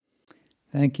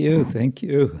Thank you, thank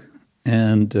you.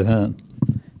 And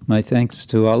my thanks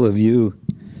to all of you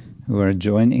who are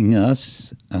joining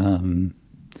us in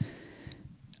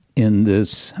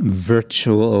this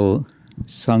virtual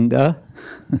Sangha.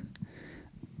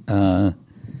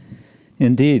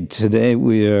 Indeed, today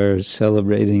we are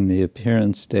celebrating the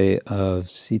appearance day of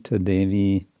Sita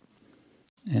Devi,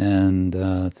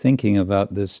 and thinking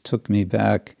about this took me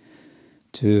back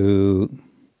to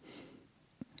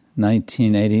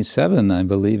 1987, I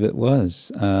believe it was,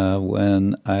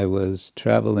 when I was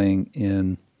traveling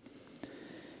in,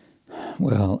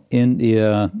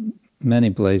 India, many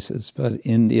places, but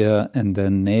India and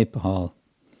then Nepal.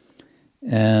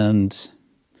 And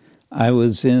I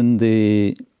was in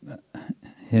the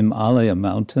Himalaya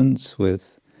mountains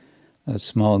with a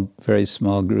very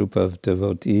small group of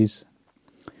devotees.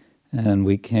 And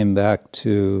we came back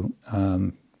to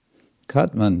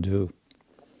Kathmandu.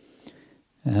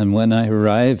 And when I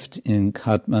arrived in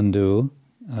Kathmandu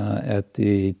at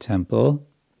the temple,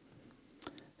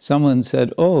 someone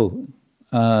said,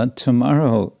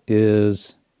 tomorrow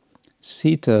is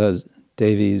Sita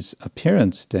Devi's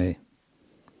appearance day.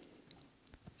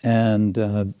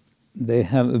 And they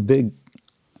have a big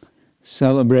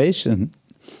celebration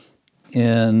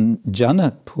in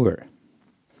Janakpur.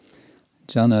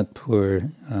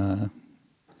 Janakpur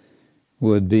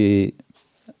would be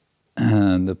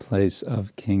the place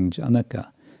of King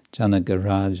Janaka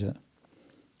Raja,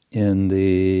 in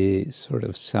the sort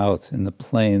of south, in the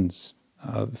plains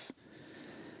of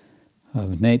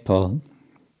Nepal.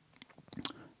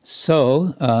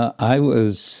 So I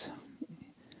was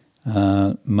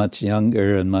much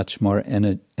younger and much more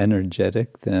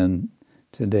energetic than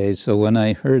today. So when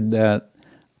I heard that,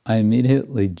 I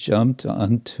immediately jumped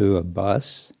onto a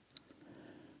bus,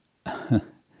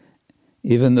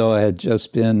 even though I had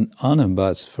just been on a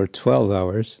bus for 12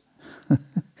 hours,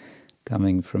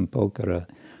 coming from Pokhara.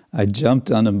 I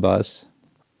jumped on a bus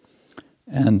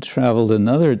and traveled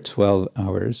another 12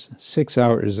 hours, 6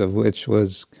 hours of which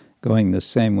was going the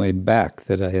same way back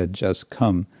that I had just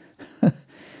come.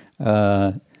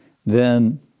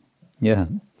 Then,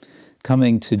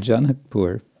 coming to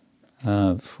Janakpur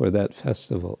for that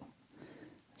festival.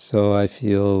 So I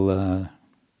feel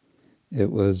it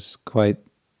was quite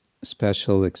a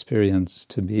special experience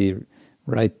to be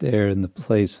right there in the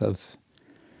place of,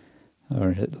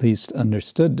 or at least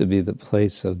understood to be the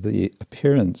place of the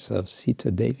appearance of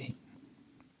Sita Devi.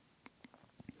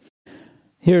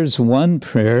 Here's one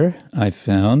prayer I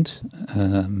found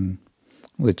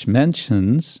which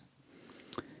mentions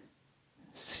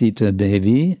Sita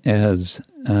Devi as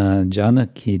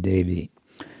Janaki Devi.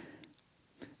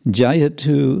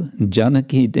 Jayatu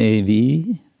Janaki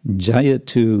Devi,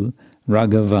 Jayatu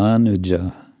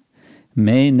Ragavanuja,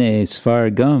 Mene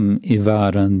Svargam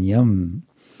Ivaranyam,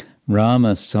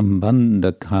 Rama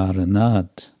Sambandha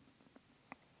Karanat.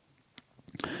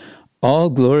 All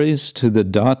glories to the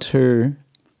daughter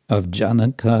of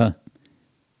Janaka,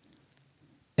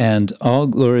 and all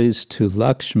glories to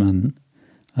Lakshman,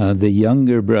 the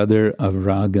younger brother of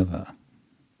Raghava.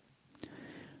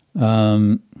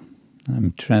 I'm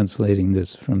translating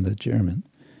this from the German.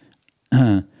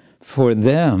 For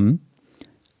them,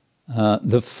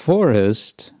 the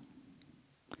forest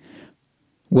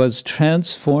was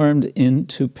transformed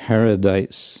into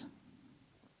paradise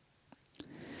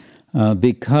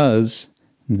because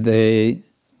they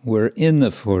were in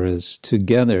the forest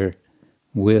together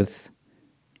with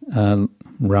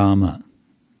Rama.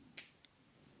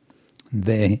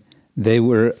 They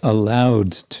were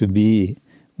allowed to be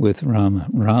with Rama.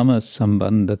 Rama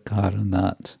Sambandha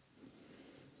Karanat.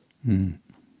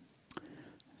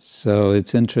 So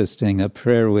it's interesting, a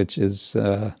prayer which is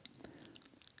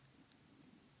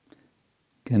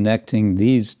connecting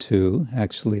these two,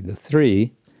 actually the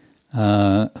three,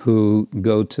 who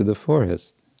go to the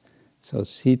forest. So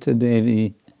Sita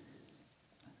Devi,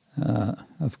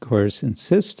 of course,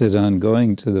 insisted on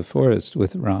going to the forest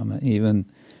with Rama.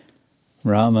 Even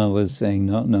Rama was saying,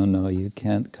 no, you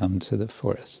can't come to the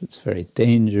forest. It's very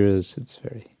dangerous, it's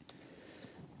very,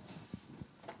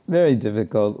 very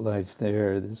difficult life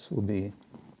there. This will be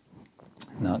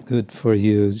not good for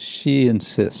you. She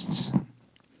insists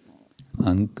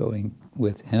on going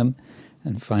with him,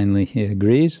 and finally he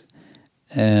agrees.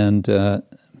 And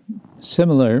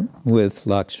similar with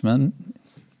Lakshman,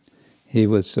 he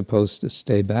was supposed to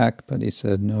stay back, but he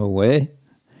said, no way,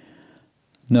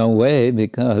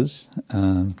 because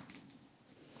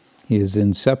he is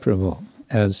inseparable,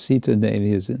 as Sita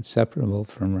Devi is inseparable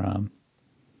from Ram.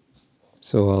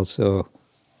 So also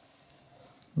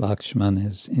Lakshman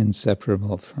is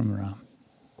inseparable from Ram.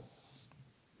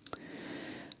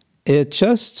 It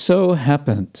just so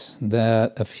happened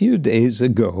that a few days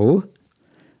ago,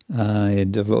 a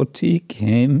devotee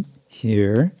came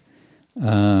here,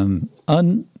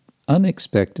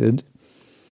 unexpected,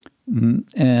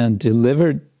 and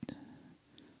delivered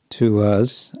to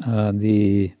us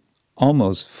the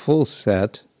almost full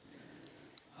set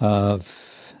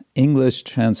of English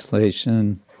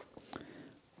translation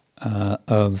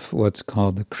of what's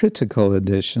called the critical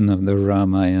edition of the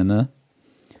Ramayana,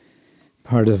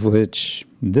 part of which,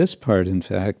 this part in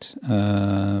fact,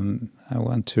 I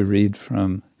want to read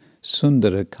from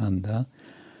Sundarakanda,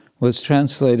 was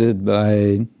translated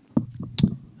by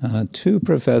two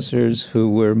professors who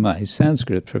were my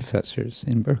Sanskrit professors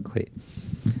in Berkeley,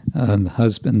 the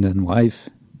husband and wife,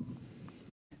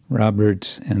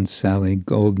 Robert and Sally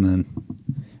Goldman,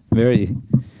 very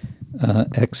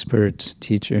expert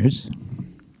teachers.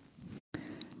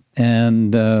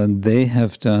 And they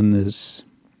have done this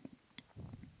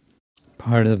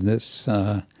part of this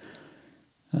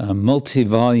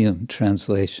multi-volume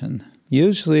translation.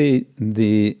 Usually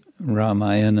the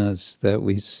Ramayanas that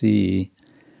we see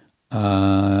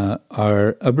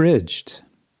are abridged.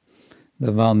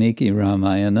 The Valmiki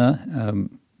Ramayana,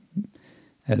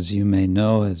 as you may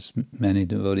know, as many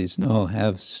devotees know,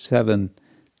 have 7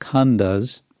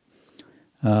 khandas.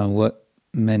 What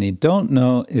many don't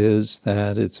know is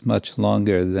that it's much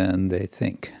longer than they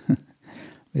think,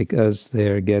 because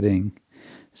they're getting...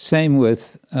 Same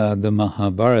with the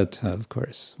Mahabharata, of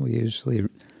course. We usually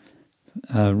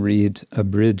read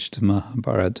abridged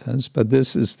Mahabharatas, but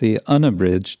this is the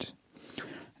unabridged.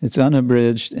 It's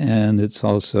unabridged, and it's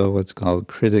also what's called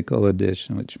critical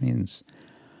edition, which means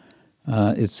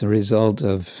it's the result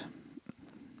of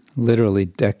literally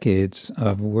decades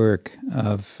of work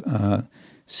of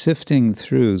sifting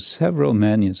through several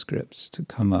manuscripts to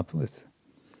come up with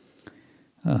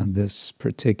this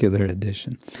particular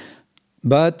edition.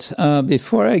 But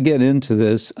before I get into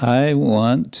this, I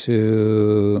want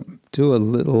to do a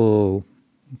little,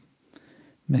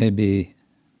 maybe,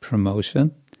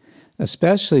 promotion,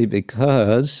 especially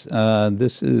because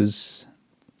this is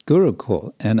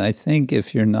Gurukul, and I think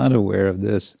if you're not aware of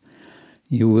this,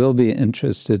 you will be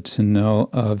interested to know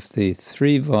of the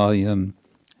 3-volume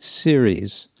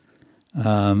series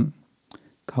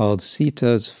called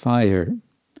Sita's Fire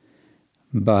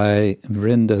by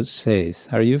Vrinda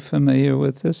Seth. Are you familiar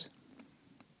with this?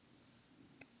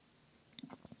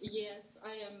 Yes,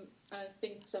 I am. I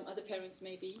think some other parents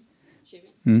may be too.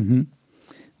 Mm-hmm.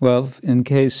 Well, in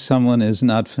case someone is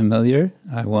not familiar,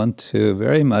 I want to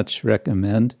very much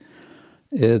recommend.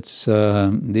 These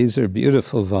are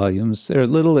beautiful volumes. They're a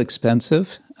little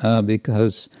expensive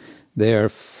because they are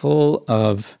full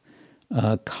of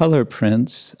color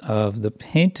prints of the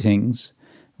paintings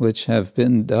which have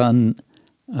been done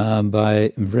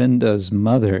by Vrinda's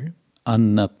mother,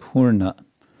 Annapurna.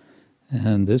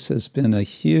 And this has been a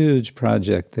huge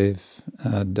project they've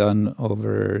done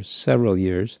over several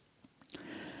years.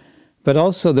 But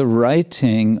also the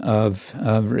writing of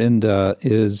Vrinda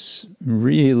is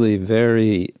really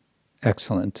very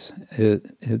excellent.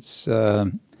 It's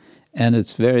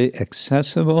very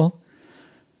accessible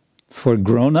for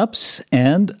grown-ups,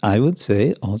 and I would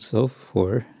say also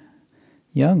for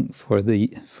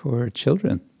for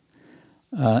children.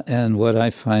 And what I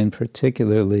find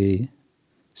particularly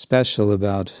special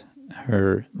about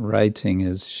her writing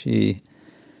is she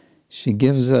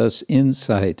gives us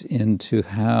insight into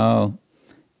how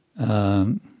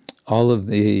all of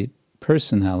the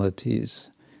personalities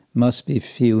must be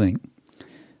feeling.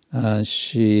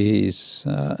 She's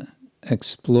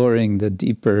exploring the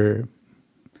deeper,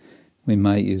 we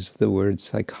might use the word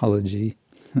psychology,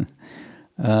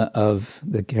 of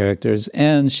the characters,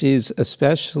 and she's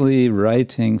especially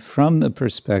writing from the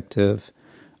perspective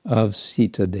of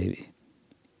Sita Devi.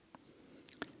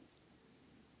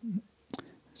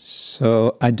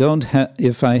 So I don't have,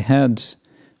 if I had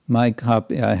my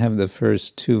copy, I have the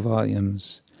first 2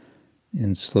 volumes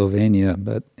in Slovenia,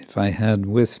 but if I had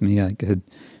with me, I could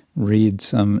read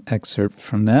some excerpt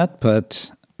from that,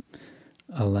 but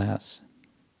alas.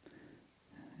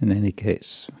 In any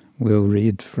case, we'll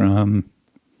read from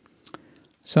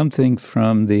something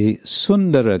from the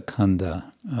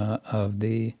Sundarakanda of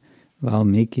the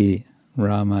Valmiki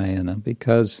Ramayana,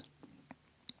 because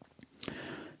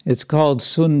it's called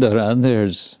Sundara.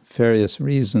 There's various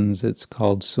reasons it's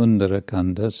called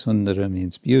Sundarakanda. Sundara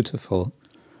means beautiful,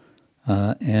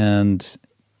 and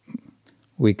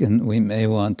we may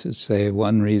want to say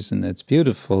one reason it's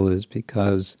beautiful is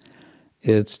because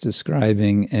it's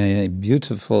describing a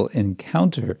beautiful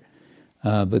encounter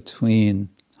between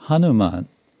Hanuman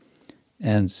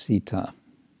and Sita.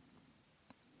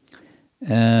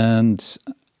 And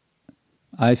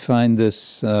I find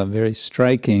this very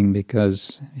striking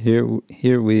because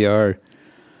here we are.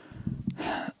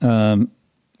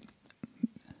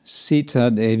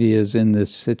 Sita Devi is in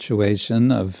this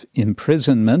situation of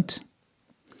imprisonment,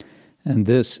 and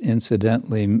this,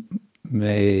 incidentally,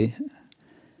 may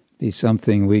be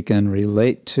something we can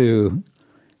relate to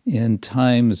in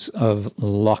times of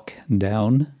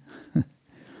lockdown.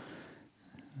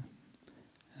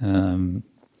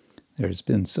 There's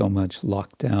been so much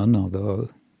lockdown, although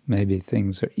maybe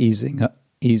things are easing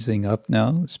up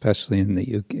now, especially in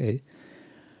the UK.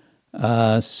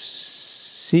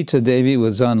 Sita Devi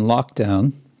was on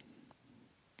lockdown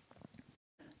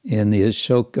in the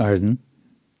Ashok Garden,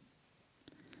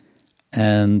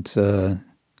 and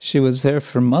she was there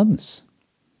for months.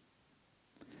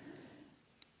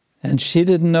 And she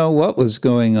didn't know what was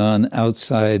going on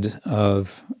outside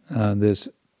of this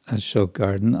Ashok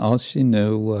Garden. All she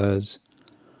knew was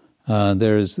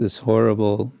there's this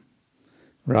horrible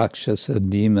Rakshasa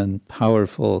demon,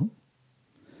 powerful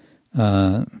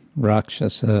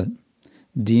Rakshasa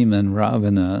demon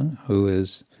Ravana, who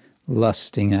is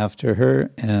lusting after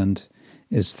her and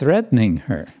is threatening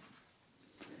her.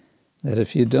 That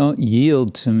if you don't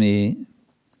yield to me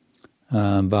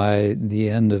by the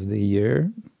end of the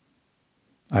year,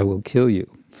 I will kill you.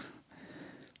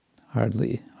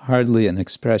 Hardly an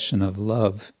expression of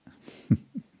love.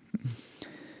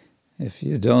 If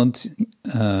you don't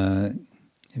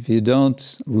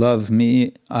love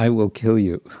me, I will kill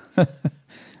you.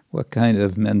 What kind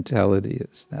of mentality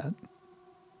is that?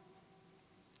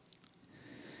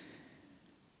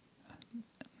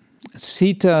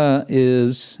 Sita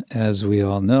is, as we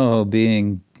all know,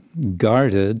 being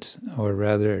guarded, or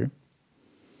rather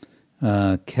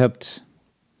kept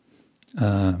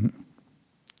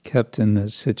in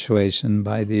this situation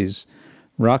by these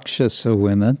Rakshasa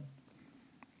women.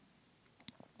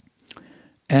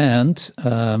 And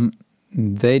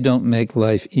they don't make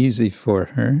life easy for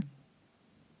her.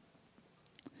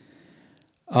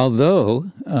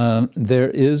 Although there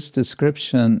is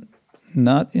description,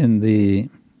 not in the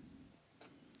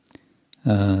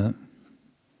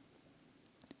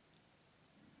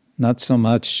not so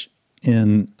much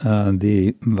in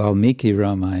the Valmiki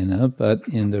Ramayana, but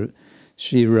in the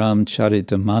Sri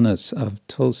Ramcharitamanas of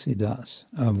Tulsidas,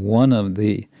 of one of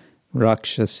the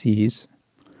Rakshasis,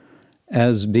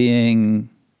 as being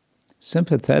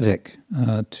sympathetic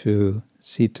to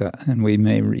Sita, and we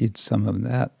may read some of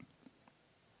that.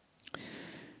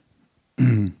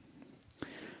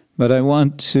 But I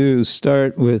want to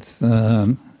start with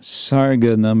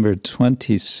Sarga number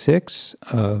 26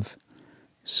 of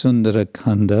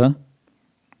Sundarakanda.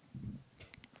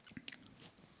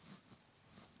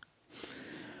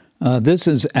 This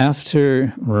is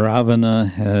after Ravana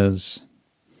has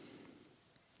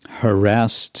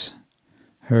harassed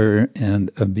her and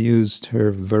abused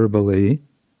her verbally.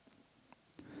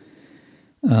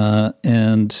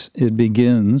 And it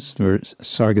begins,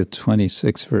 Sarga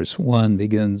 26, verse 1,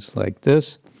 begins like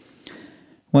this.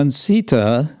 When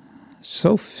Sita,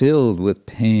 so filled with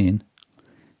pain,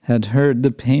 had heard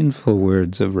the painful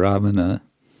words of Ravana,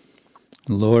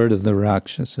 Lord of the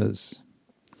Rakshasas,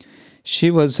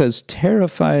 she was as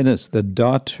terrified as the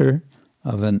daughter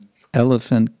of an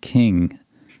elephant king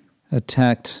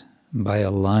attacked by a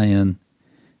lion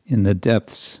in the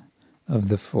depths of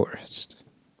the forest.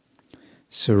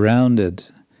 Surrounded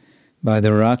by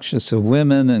the Rakshasa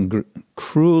women and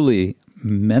cruelly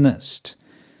menaced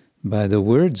by the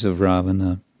words of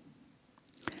Ravana,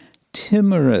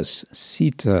 timorous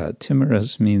Sita,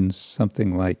 timorous means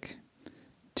something like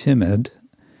timid,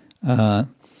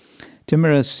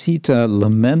 timorous Sita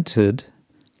lamented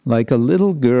like a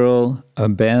little girl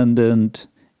abandoned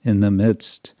in the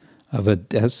midst of a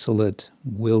desolate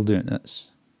wilderness.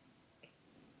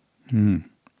 And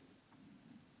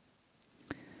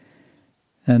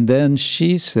then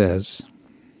she says,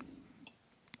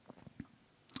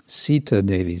 Sita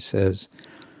Devi says,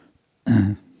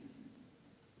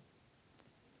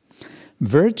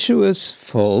 virtuous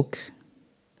folk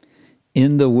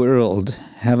in the world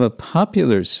have a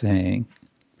popular saying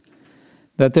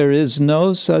that there is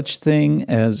no such thing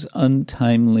as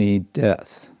untimely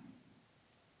death.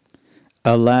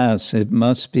 Alas, it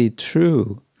must be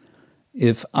true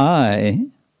if I,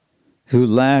 who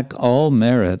lack all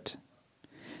merit,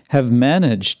 have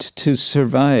managed to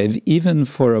survive even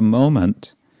for a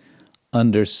moment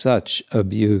under such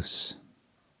abuse.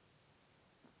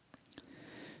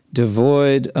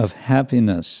 Devoid of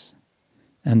happiness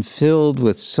and filled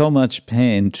with so much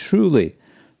pain, truly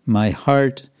my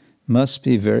heart must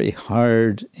be very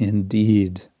hard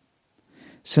indeed.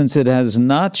 since it has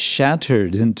not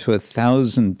shattered into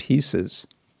 1,000 pieces,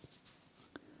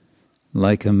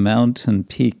 like a mountain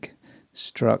peak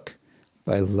struck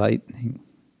by lightning.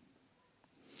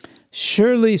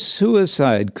 Surely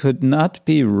suicide could not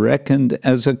be reckoned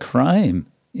as a crime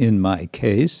in my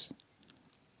case,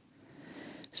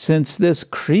 since this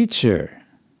creature,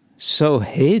 so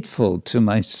hateful to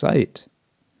my sight,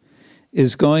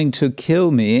 is going to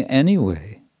kill me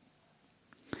anyway,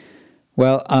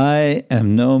 while I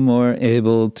am no more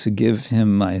able to give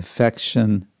him my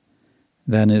affection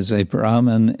than is a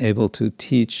Brahmin able to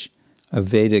teach a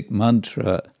Vedic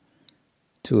mantra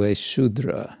to a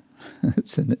Shudra.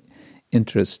 It's an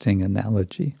interesting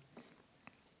analogy.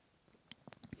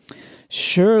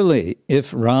 Surely,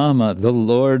 if Rama, the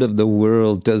Lord of the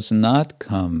world, does not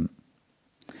come,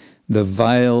 the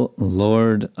vile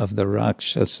Lord of the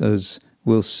Rakshasas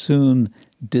will soon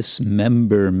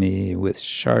dismember me with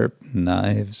sharp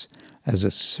knives, as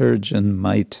a surgeon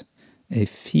might a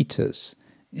fetus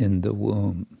in the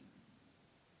womb.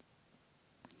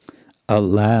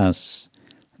 Alas,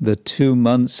 the 2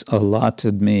 months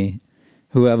allotted me,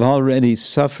 who have already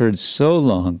suffered so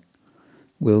long,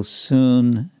 will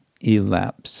soon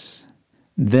elapse.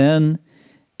 Then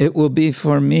it will be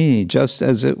for me just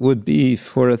as it would be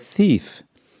for a thief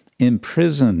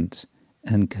imprisoned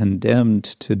and condemned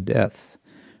to death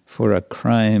for a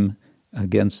crime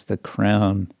against the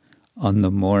crown on the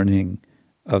morning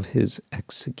of his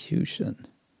execution.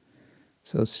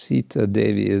 So Sita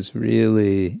Devi is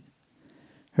really,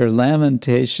 her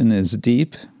lamentation is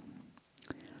deep,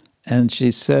 and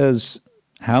she says,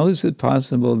 how is it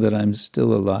possible that I'm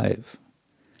still alive?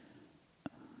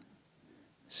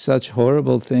 Such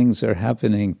horrible things are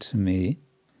happening to me.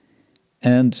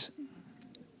 And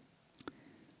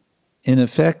in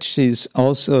effect, she's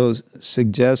also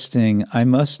suggesting I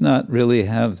must not really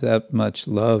have that much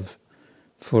love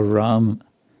for Rama,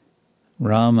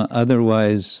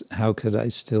 otherwise how could I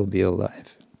still be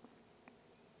alive?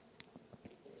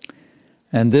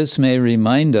 And this may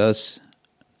remind us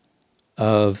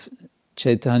of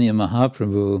Chaitanya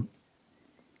Mahaprabhu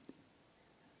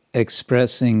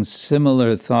expressing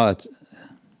similar thoughts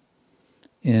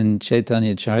in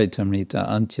Chaitanya Charitamrita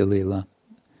Antyalila.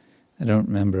 I don't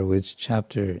remember which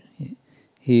chapter.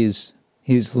 He's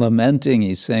lamenting,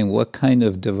 he's saying, what kind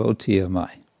of devotee am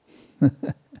I?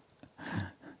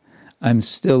 I'm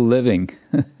still living.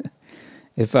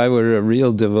 If I were a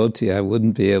real devotee, I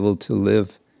wouldn't be able to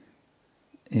live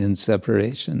in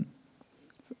separation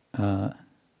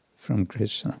from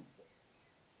Krishna.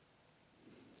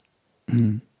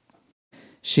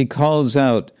 She calls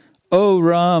out, O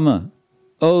Rama,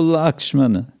 O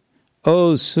Lakshmana,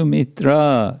 O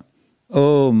Sumitra,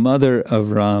 O mother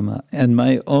of Rama, and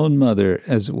my own mother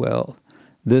as well.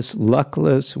 This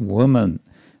luckless woman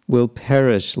will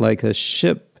perish like a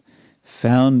ship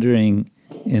foundering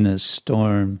in a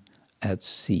storm at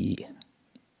sea.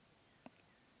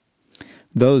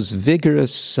 Those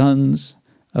vigorous sons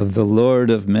of the Lord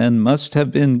of men must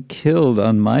have been killed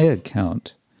on my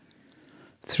account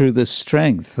through the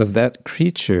strength of that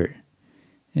creature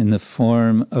in the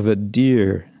form of a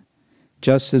deer,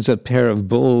 just as a pair of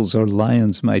bulls or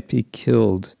lions might be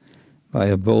killed by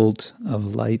a bolt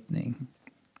of lightning.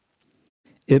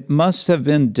 It must have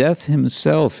been Death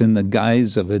himself in the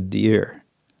guise of a deer,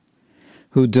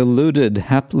 who deluded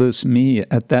hapless me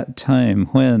at that time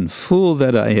when, fool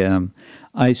that I am,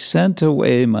 I sent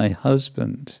away my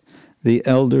husband, the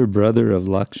elder brother of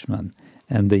Lakshman,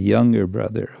 and the younger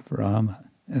brother of Rama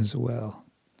as well.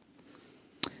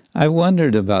 I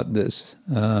wondered about this.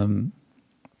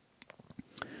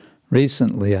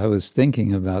 Recently I was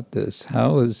thinking about this.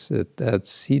 How is it that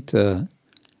Sita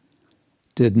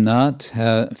did not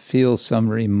feel some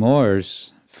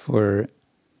remorse for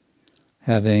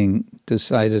having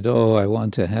decided, oh, I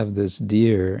want to have this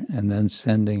deer, and then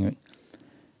sending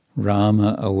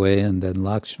Rama away and then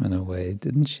Lakshman away?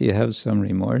 Didn't she have some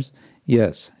remorse?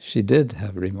 Yes, she did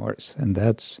have remorse, and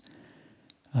that's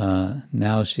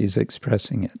now she's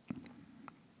expressing it.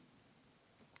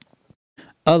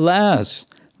 Alas,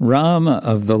 Rama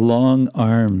of the long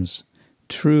arms,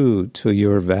 true to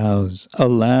your vows,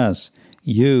 alas,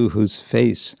 you whose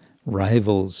face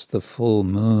rivals the full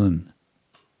moon.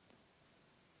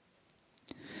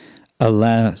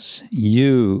 Alas,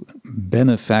 you,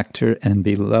 benefactor and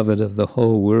beloved of the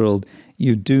whole world,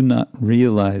 you do not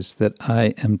realize that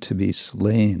I am to be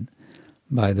slain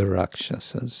by the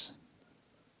Rakshasas.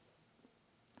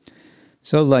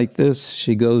 So like this,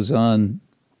 she goes on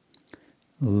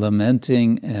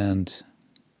lamenting and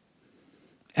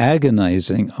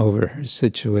agonizing over her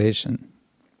situation.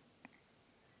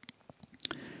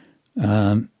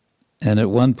 And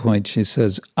at one point she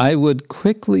says, I would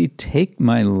quickly take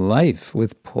my life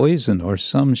with poison or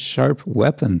some sharp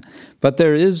weapon, but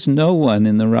there is no one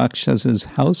in the Rakshasa's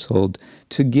household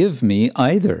to give me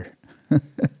either.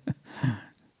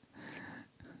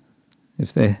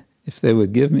 If they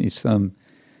would give me some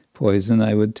poison,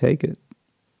 I would take it.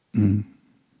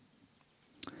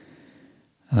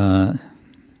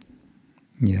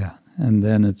 Yeah, and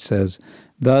then it says,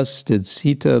 thus did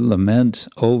Sita lament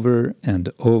over and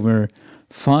over,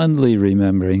 fondly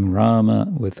remembering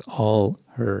Rama with all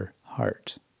her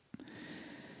heart.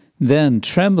 Then,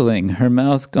 trembling, her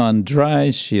mouth gone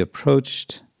dry, she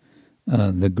approached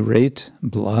the great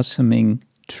blossoming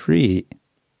tree.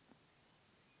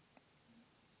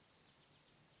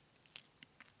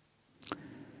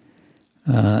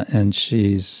 And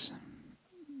she's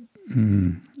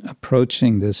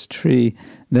approaching this tree.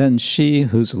 Then she,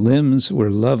 whose limbs were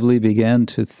lovely, began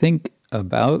to think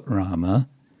about Rama,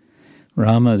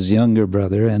 Rama's younger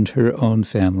brother, and her own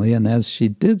family. And as she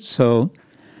did so,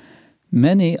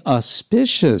 many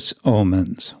auspicious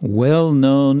omens, well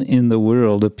known in the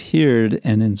world, appeared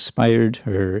and inspired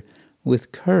her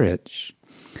with courage.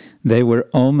 They were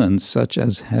omens such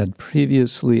as had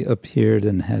previously appeared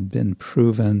and had been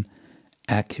proven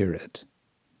accurate.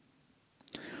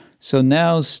 So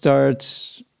now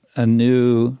starts a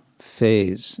new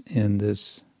phase in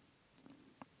this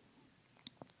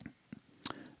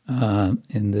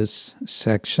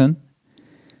section.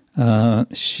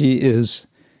 She is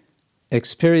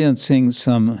experiencing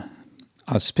some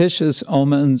auspicious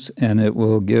omens, and it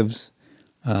will give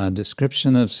a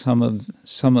description of some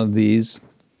of these.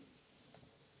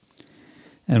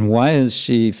 And why is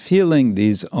she feeling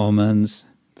these omens?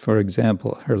 For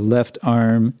example, her left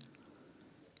arm,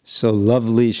 so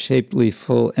lovely, shapely,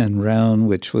 full, and round,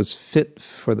 which was fit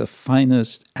for the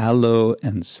finest aloe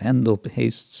and sandal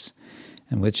pastes,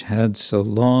 and which had so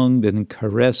long been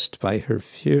caressed by her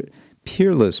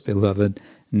peerless beloved,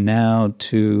 now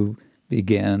too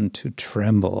began to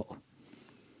tremble.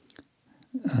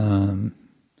 And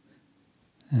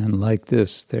like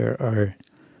this, there are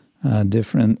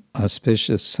different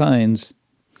auspicious signs.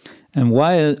 And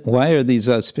why are these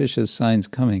auspicious signs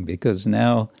coming? Because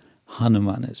now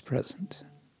Hanuman is present.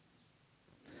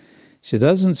 She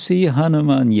doesn't see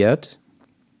Hanuman yet.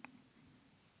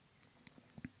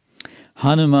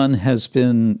 Hanuman has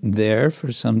been there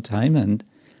for some time, and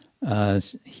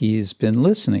he's been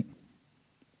listening.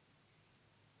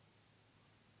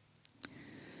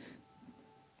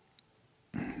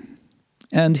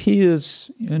 And he is,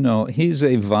 he's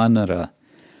a Vanara.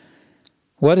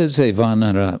 What is a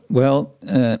Vanara? Well,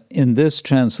 in this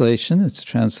translation, it's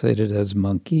translated as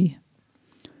monkey.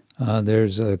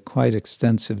 There's a quite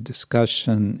extensive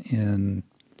discussion in,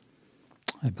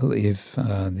 I believe,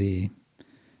 the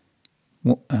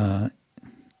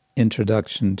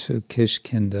introduction to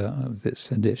Kishkinda of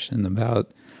this edition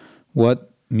about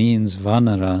what means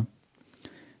Vanara.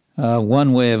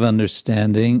 One way of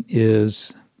understanding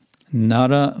is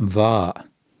Nara Va,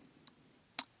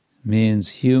 means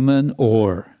human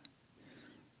or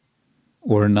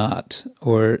not,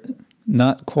 or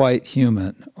not quite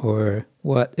human, or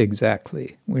what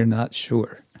exactly, we're not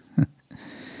sure.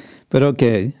 But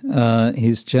okay,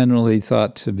 he's generally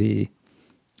thought to be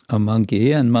a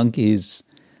monkey, and monkeys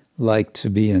like to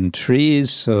be in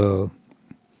trees, so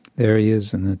there he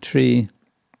is in the tree.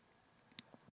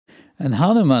 And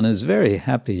Hanuman is very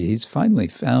happy. He's finally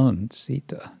found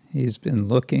Sita. He's been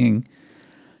looking.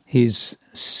 He's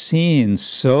seen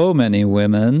so many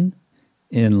women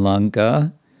in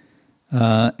Lanka,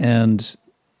 and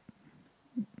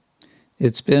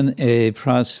it's been a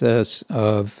process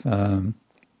of, I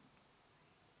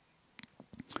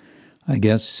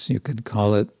guess you could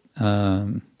call it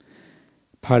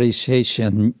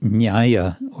parishesha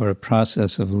nyaya, or a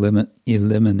process of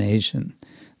elimination.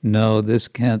 No, this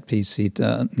can't be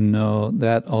Sita. No,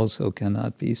 that also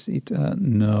cannot be Sita.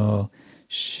 No,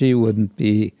 she wouldn't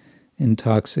be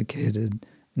intoxicated.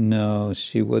 No,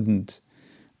 she wouldn't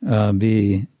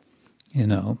be,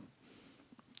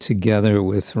 together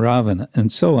with Ravana,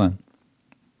 and so on.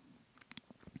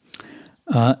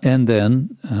 And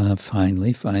then,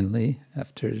 finally,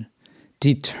 after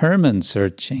determined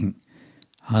searching,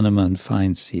 Hanuman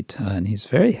finds Sita, and he's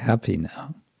very happy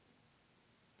now.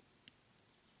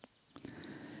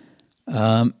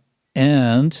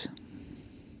 And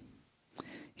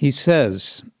he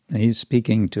says, he's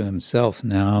speaking to himself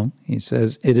now, he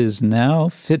says, it is now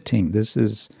fitting, this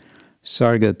is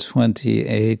Sarga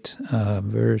 28,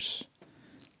 verse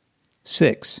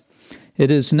 6,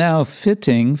 it is now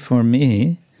fitting for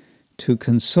me to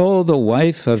console the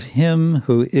wife of him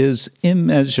who is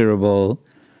immeasurable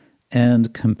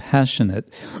and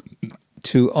compassionate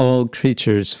to all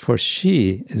creatures, for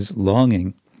she is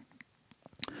longing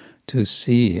to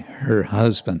see her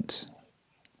husband.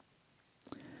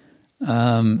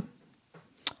 Now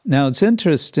it's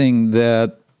interesting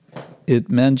that it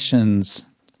mentions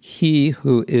he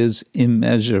who is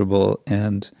immeasurable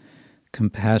and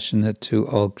compassionate to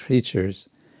all creatures,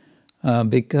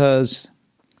 because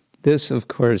this, of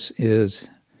course, is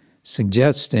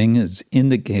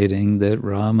indicating that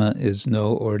Rama is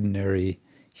no ordinary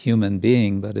human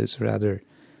being, but is rather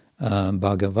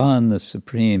Bhagavan, the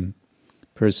Supreme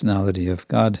Personality of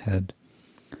Godhead.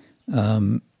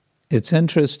 It's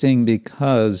interesting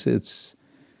because it's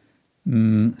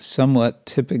somewhat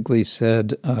typically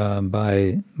said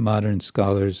by modern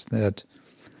scholars that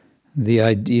the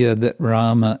idea that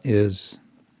Rama is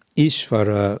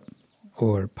Ishvara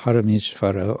or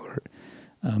Paramishvara or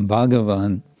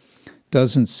Bhagavan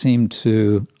doesn't seem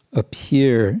to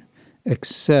appear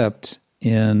except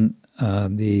in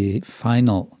the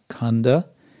final kanda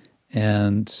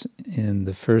and in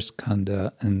the first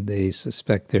kanda, and they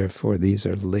suspect therefore these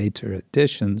are later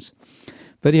additions.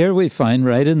 But here we find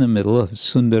right in the middle of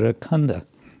Sundara Kanda,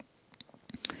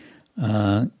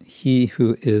 he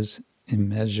who is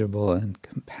immeasurable and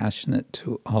compassionate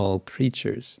to all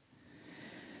creatures.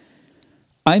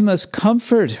 I must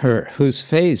comfort her whose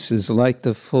face is like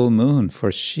the full moon,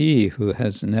 for she who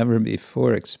has never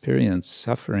before experienced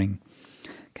suffering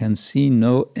can see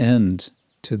no end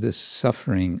to this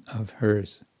suffering of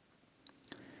hers.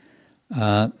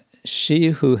 She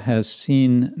who has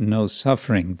seen no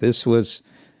suffering. This was,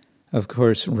 of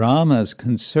course, Rama's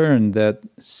concern that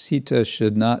Sita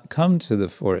should not come to the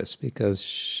forest because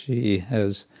she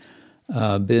has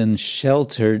been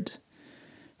sheltered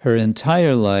her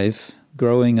entire life,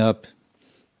 growing up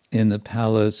in the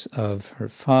palace of her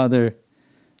father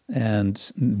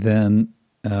and then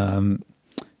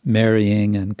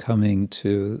marrying and coming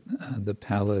to the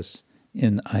palace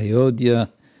in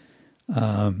Ayodhya,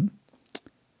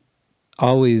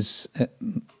 always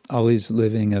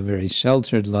living a very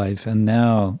sheltered life, and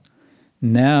now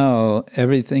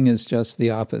everything is just the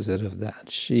opposite of that.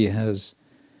 She has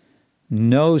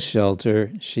no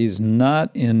shelter. She's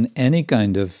not in any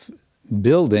kind of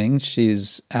building.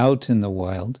 She's out in the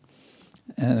wild.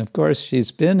 And of course,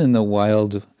 she's been in the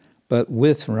wild, but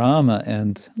with Rama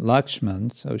and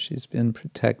Lakshman, so she's been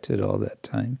protected all that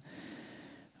time.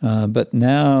 But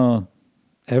now,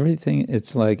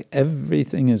 it's like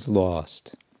everything is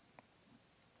lost.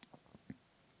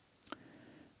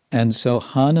 And so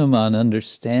Hanuman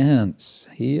understands.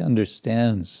 He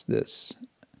understands this.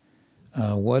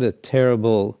 What a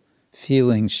terrible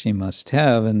feeling she must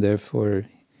have, and therefore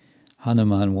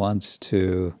Hanuman wants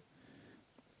to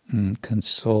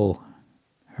console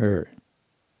her.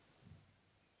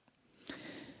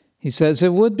 He says,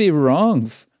 it would be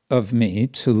wrong of me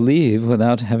to leave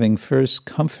without having first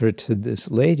comforted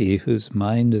this lady whose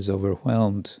mind is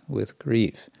overwhelmed with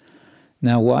grief.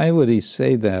 Now, why would he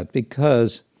say that?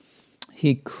 Because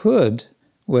he could,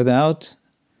 without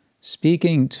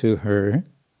speaking to her,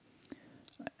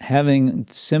 having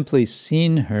simply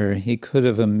seen her, he could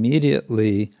have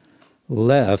immediately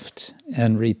left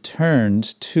and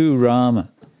returned to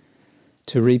Rama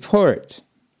to report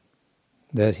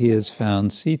that he has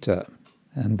found Sita.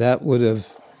 And that would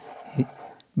have,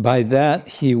 by that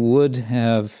he would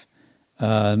have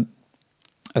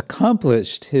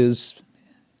accomplished his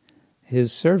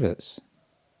service.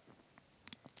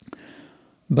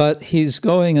 But he's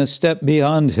going a step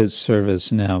beyond his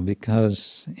service now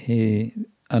because he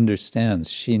understands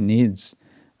she needs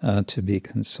to be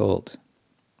consoled.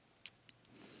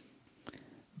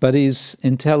 But he's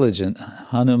intelligent.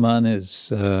 Hanuman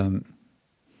is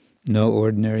no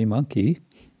ordinary monkey.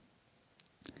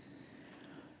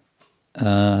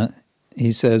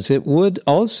 He says, it would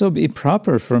also be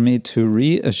proper for me to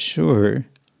reassure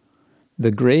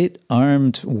the great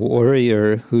armed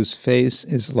warrior whose face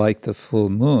is like the full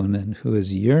moon and who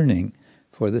is yearning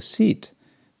for the sight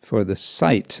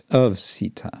of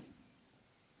Sita.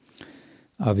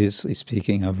 Obviously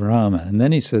speaking of Rama. And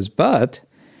then he says, but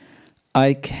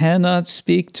I cannot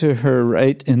speak to her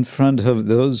right in front of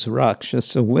those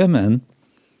Rakshasa women.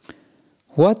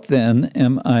 What then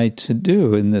am I to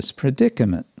do in this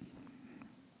predicament?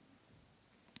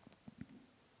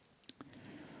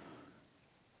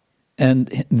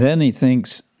 And then he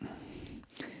thinks,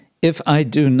 if I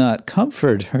do not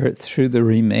comfort her through the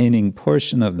remaining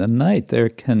portion of the night, there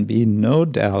can be no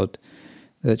doubt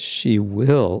that she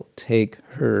will take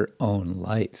her own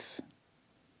life.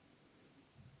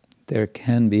 There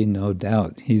can be no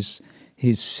doubt. He's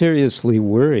seriously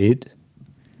worried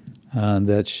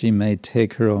that she may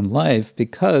take her own life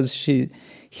because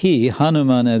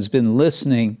Hanuman, has been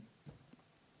listening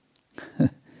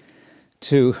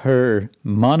to her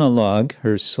monologue,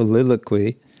 her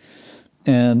soliloquy,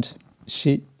 and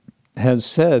she has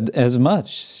said as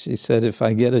much. She said, if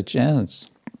I get a chance,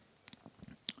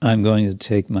 I'm going to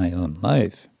take my own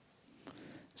life.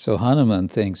 So Hanuman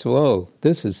thinks, whoa,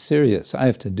 this is serious. I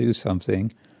have to do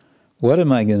something. What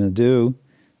am I going to do?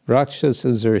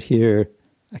 Rakshasas are here.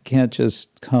 I can't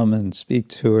just come and speak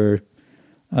to her.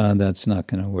 That's not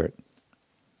going to work.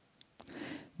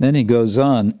 Then he goes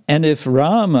on, and if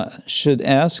Rama should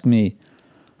ask me,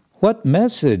 what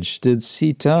message did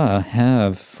Sita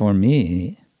have for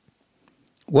me?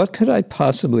 What could I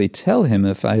possibly tell him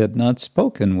if I had not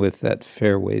spoken with that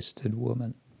fair-waisted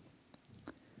woman?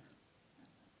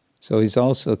 So he's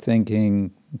also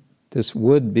thinking, this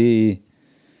would be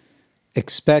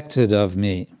expected of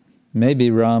me.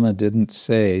 Maybe Rama didn't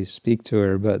say, speak to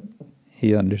her, but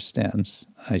he understands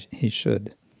he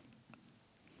should.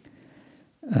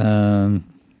 And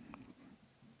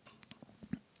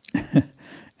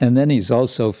then he's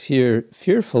also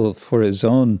fearful for his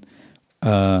own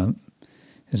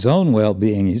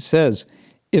well-being. He says,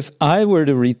 if I were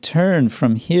to return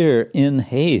from here in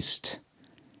haste,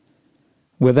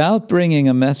 without bringing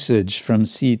a message from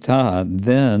Sita,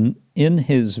 then in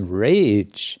his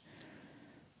rage,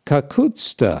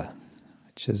 Kakutsta,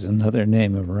 which is another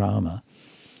name of Rama,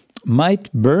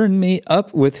 might burn me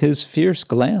up with his fierce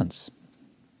glance.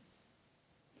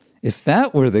 If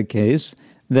that were the case,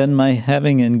 then my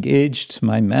having engaged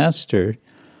my master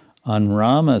on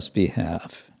Rama's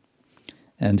behalf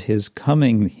and his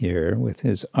coming here with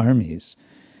his armies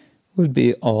would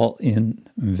be all in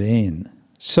vain.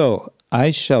 So I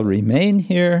shall remain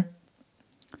here,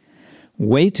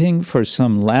 waiting for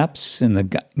some lapse in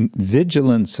the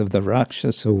vigilance of the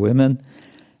Rakshasa women,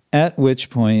 at which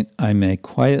point I may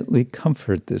quietly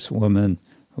comfort this woman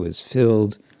who is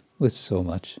filled with so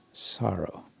much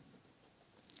sorrow.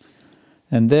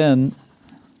 And then,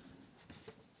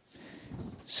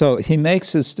 so he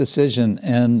makes this decision,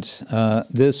 and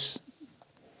this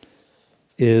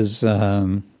is,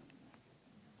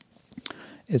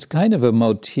 it's kind of a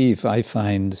motif, I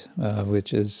find,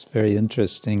 which is very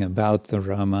interesting about the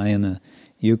Ramayana.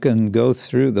 You can go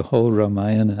through the whole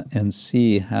Ramayana and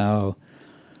see how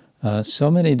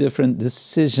so many different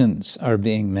decisions are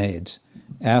being made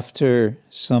after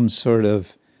some sort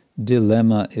of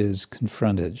dilemma is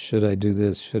confronted. Should I do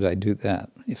this? Should I do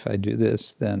that? If I do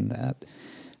this, then that.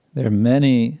 There are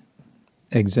many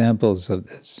examples of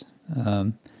this.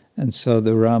 And so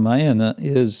the Ramayana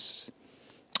is,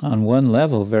 on one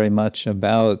level, very much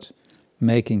about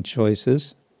making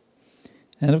choices.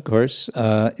 And of course,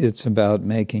 it's about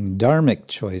making dharmic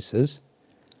choices.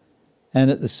 And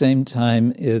at the same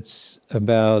time, it's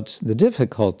about the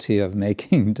difficulty of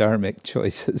making dharmic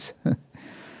choices,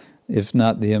 if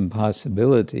not the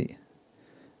impossibility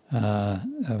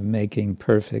of making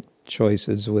perfect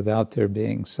choices without there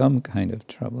being some kind of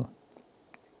trouble.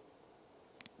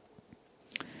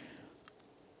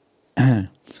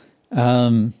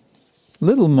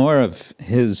 Little more of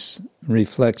his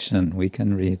reflection we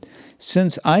can read.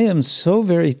 Since I am so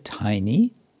very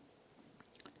tiny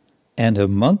and a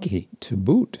monkey to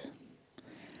boot,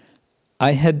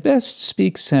 I had best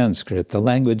speak Sanskrit, the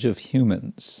language of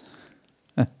humans.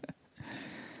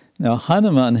 Now,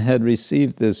 Hanuman had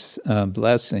received this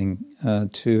blessing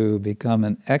to become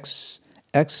an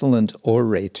excellent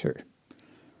orator.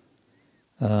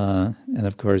 And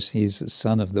of course, he's the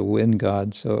son of the wind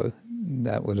god, so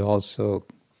that would also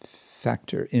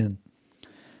factor in.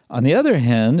 On the other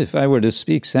hand, if I were to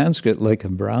speak Sanskrit like a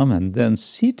Brahmin, then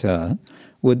Sita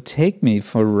would take me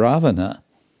for Ravana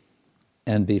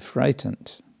and be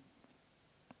frightened.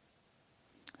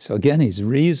 So again, he's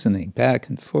reasoning back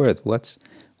and forth. What's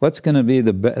going to be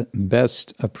the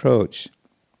best approach?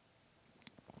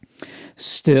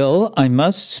 Still, I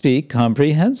must speak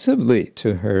comprehensively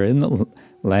to her in the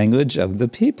language of the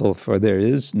people, for there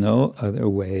is no other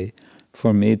way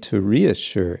for me to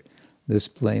reassure this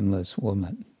blameless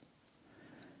woman.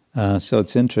 So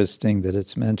it's interesting that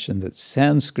it's mentioned that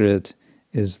Sanskrit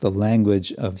is the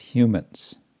language of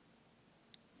humans.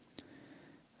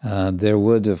 There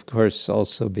would, of course,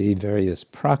 also be various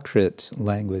Prakrit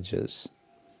languages.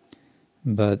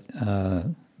 But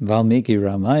Valmiki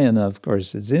Ramayana, of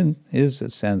course, is a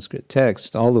Sanskrit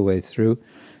text all the way through.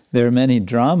 There are many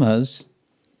dramas.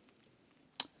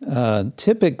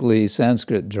 Typically,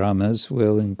 Sanskrit dramas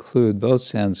will include both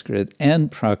Sanskrit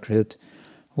and Prakrit,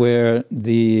 where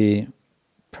the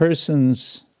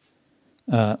person's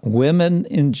Women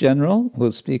in general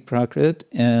will speak Prakrit,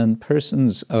 and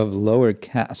persons of lower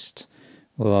caste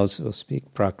will also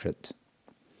speak Prakrit.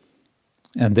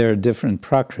 And there are different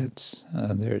Prakrits.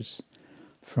 There's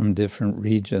from different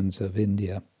regions of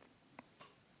India.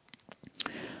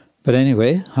 But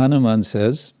anyway, Hanuman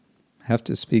says, have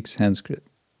to speak Sanskrit.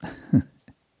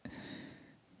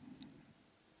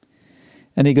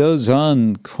 And he goes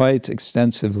on quite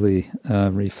extensively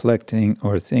reflecting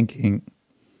or thinking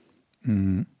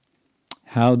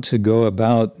how to go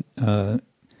about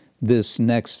this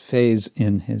next phase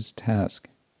in his task.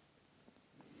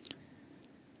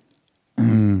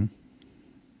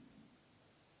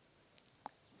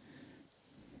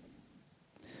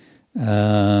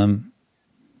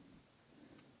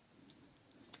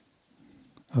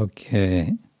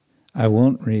 Okay, I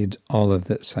won't read all of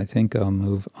this. I think I'll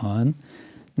move on.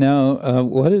 Now,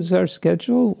 what is our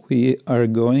schedule? We are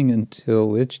going until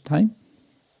which time?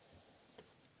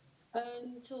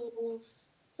 Until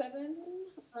 7,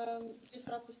 just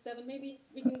after 7. Maybe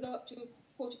we can go up to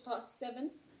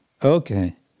 7:15.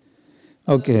 Okay.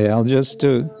 Okay, I'll just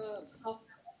do...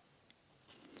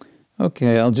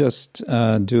 Okay, I'll just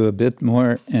do a bit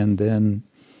more and then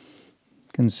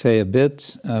can say a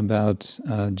bit about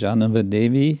Janava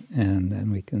Devi, and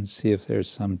then we can see if there's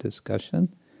some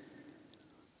discussion.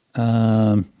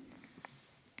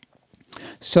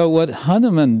 So what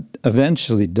Hanuman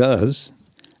eventually does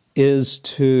is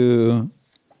to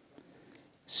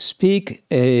speak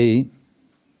an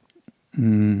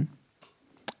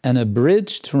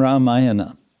abridged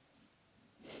Ramayana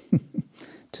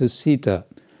to Sita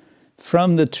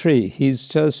from the tree. He's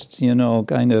just,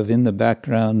 kind of in the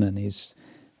background, and he's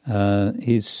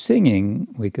singing,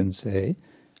 we can say,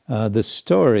 the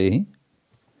story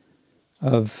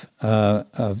of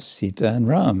Sita and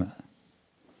Rama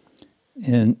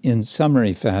in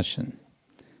summary fashion,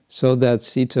 so that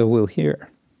Sita will hear.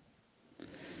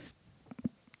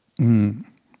 And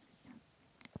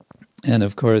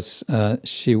of course,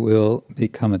 she will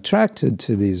become attracted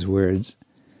to these words.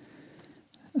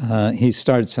 He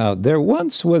starts out, there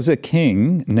once was a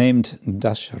king named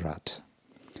Dasharat,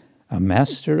 a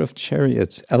master of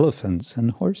chariots, elephants,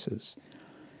 and horses.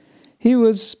 He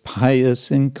was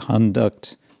pious in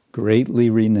conduct, greatly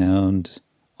renowned,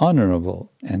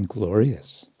 honorable, and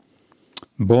glorious.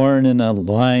 Born in a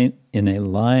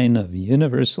line of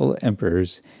universal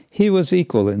emperors, he was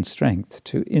equal in strength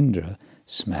to Indra,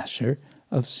 smasher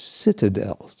of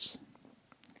citadels.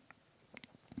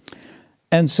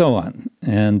 And so on.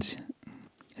 And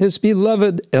his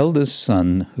beloved eldest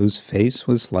son, whose face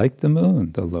was like the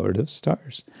moon, the Lord of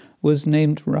stars, was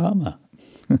named Rama.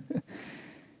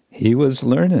 He was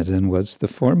learned and was the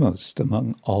foremost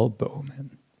among all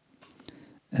bowmen.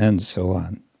 And so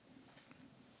on.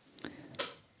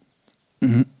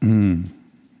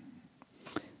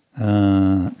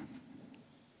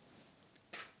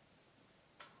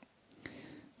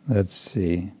 Let's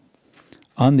see.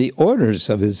 On the orders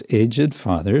of his aged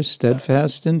father,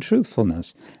 steadfast in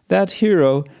truthfulness, that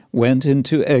hero went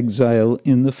into exile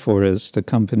in the forest,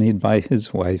 accompanied by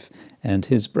his wife and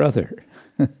his brother.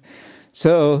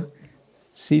 So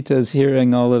Sita's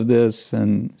hearing all of this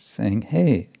and saying,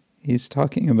 hey, he's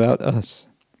talking about us.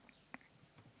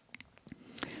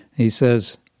 He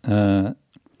says, and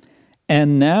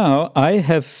now I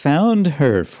have found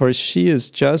her, for she is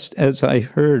just as I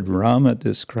heard Rama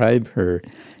describe her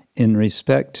in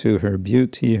respect to her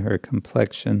beauty, her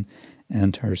complexion,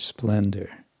 and her splendor.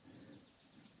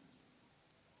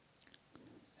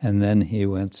 And then he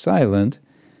went silent,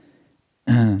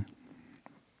 and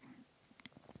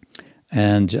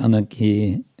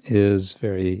Janaki is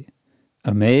very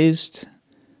amazed,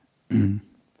 and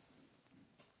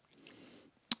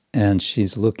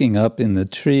she's looking up in the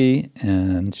tree,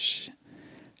 and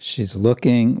she's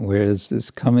looking, where is this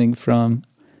coming from?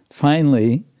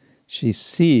 Finally, she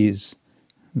sees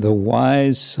the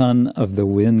wise son of the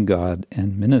wind god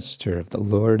and minister of the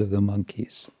Lord of the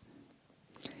monkeys.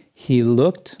 He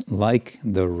looked like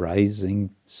the rising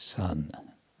sun.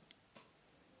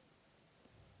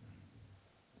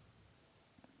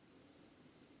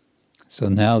 So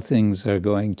now things are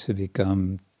going to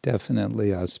become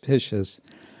definitely auspicious.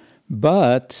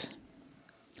 But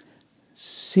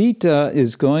Sita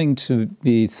is going to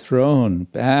be thrown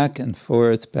back and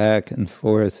forth,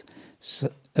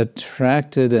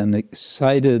 attracted and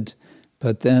excited,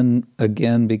 but then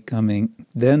again becoming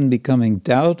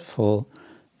doubtful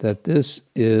that this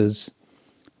is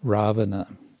Ravana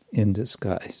in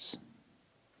disguise.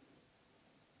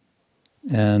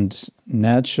 And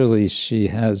naturally she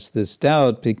has this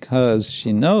doubt because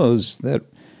she knows that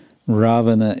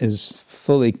Ravana is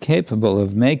fully capable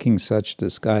of making such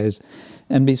disguise.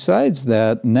 And besides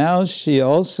that, now she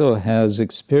also has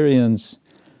experience,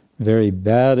 very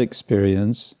bad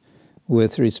experience,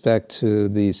 with respect to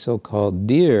the so-called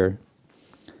deer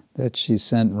that she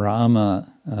sent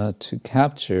Rama to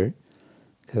capture,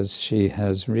 because she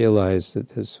has realized that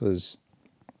this was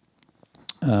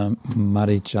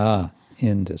Maricha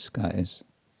in disguise.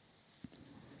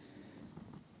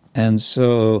 And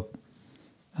so,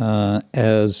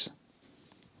 as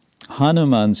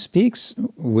Hanuman speaks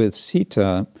with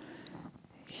Sita,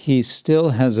 he still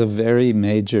has a very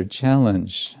major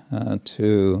challenge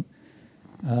to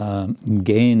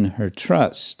gain her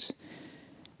trust.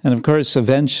 And of course,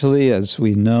 eventually, as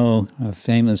we know,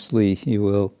 famously, he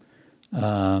will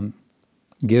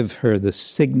give her the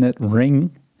signet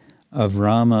ring of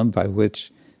Rama, by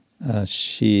which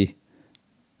she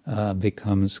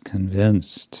becomes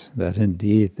convinced that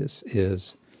indeed this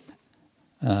is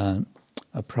a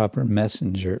proper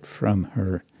messenger from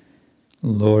her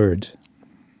Lord.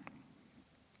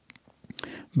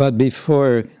 But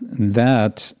before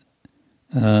that,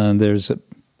 there's a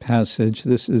passage.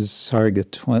 This is Sarga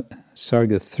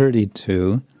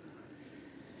 32.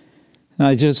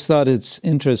 I just thought it's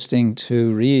interesting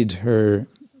to read her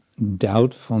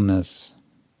doubtfulness.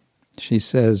 She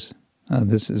says,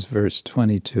 this is verse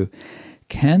 22,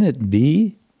 "Can it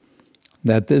be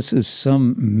that this is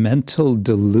some mental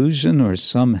delusion or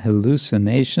some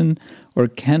hallucination, or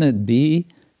can it be,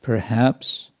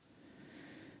 perhaps,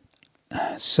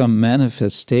 some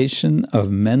manifestation of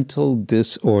mental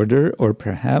disorder, or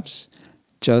perhaps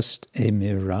just a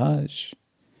mirage?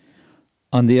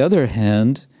 On the other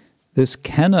hand, this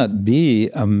cannot be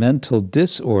a mental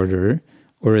disorder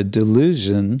or a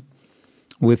delusion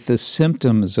with the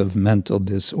symptoms of mental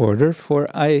disorder, for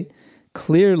I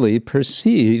clearly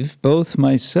perceive both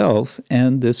myself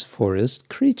and this forest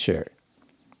creature."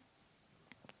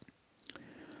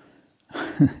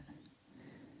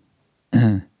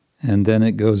 And then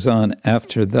it goes on,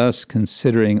 "After thus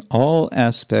considering all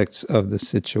aspects of the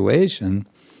situation,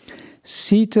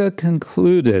 Sita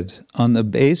concluded, on the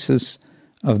basis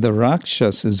of the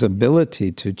Rakshas's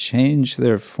ability to change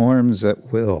their forms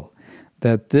at will,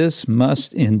 that this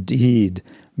must indeed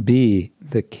be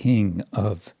the king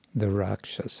of the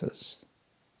Rakshasas."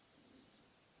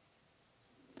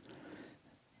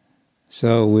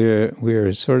 So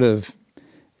we're sort of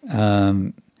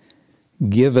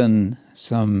given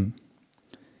some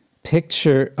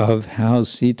picture of how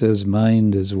Sita's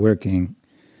mind is working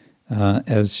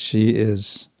as she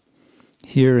is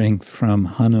hearing from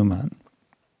Hanuman.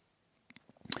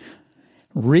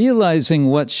 Realizing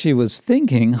what she was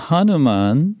thinking,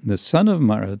 Hanuman, the son of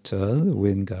Maruta, the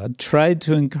wind god, tried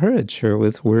to encourage her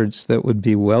with words that would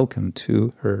be welcome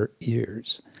to her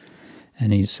ears.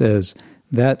 And he says,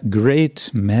 "That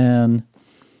great man,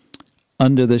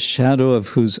 under the shadow of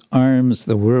whose arms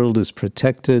the world is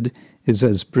protected, is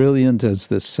as brilliant as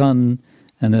the sun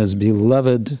and as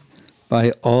beloved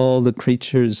by all the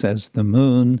creatures as the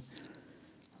moon.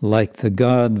 Like the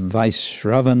god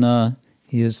Vaishravana,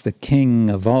 he is the king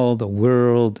of all the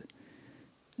world."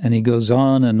 And he goes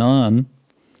on and on,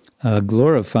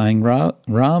 glorifying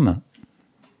Rama.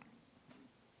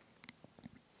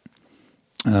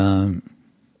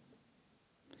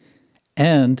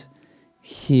 And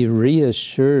he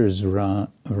reassures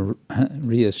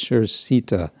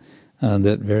Sita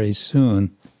that very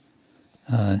soon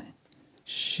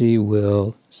she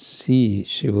will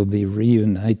be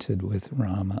reunited with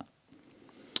Rama.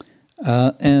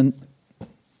 And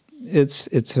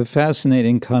it's a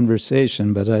fascinating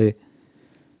conversation, but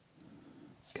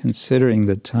considering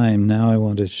the time now, I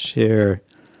want to share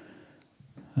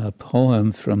a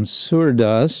poem from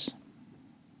Surdas.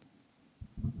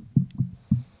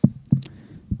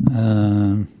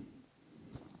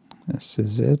 This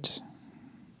is it.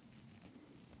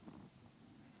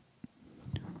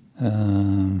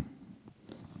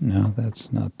 No,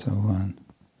 that's not the one.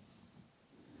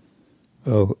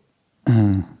 Oh,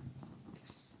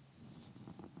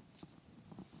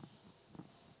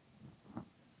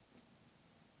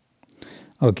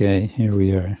 okay, here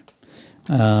we are.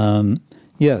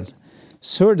 Yes,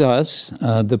 Surdas,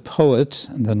 the poet,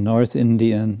 the North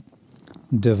Indian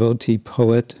devotee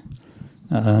poet,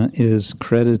 is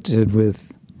credited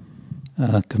with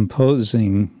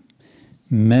composing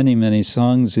many, many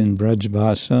songs in Braj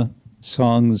Bhasha,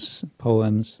 songs,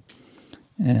 poems,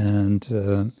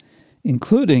 and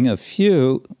including a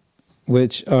few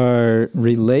which are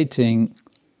relating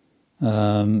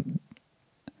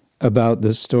about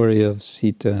the story of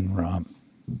Sita and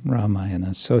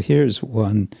Ramayana. So here's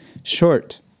one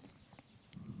short.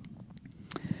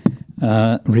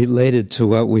 related to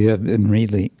what we have been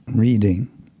reading.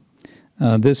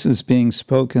 This is being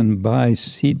spoken by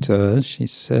Sita. She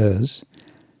says,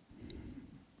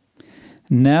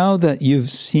 "Now that you've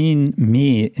seen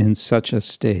me in such a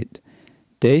state,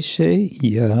 deshe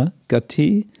ya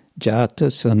gati jata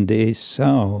sande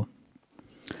sao.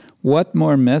 What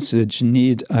more message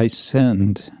need I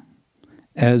send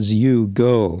as you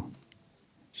go?"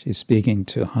 She's speaking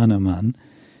to Hanuman.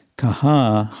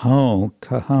 "Kaha hao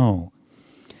kahao.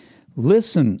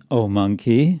 Listen, O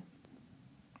monkey.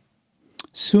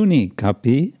 Suni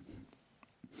kapi.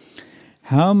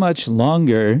 How much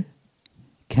longer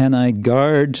can I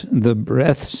guard the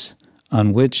breaths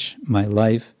on which my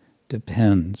life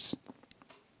depends?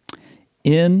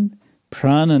 In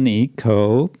pranani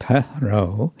ko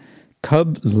pahro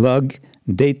kub lug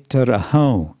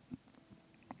detarahao.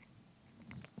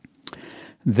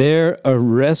 They're a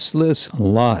restless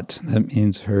lot." That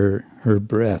means her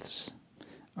breaths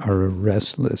are a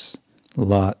restless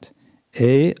lot.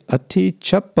 "E ati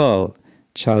chapal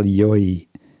chalyoi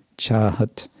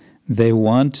chahat." They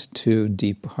want to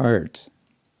depart.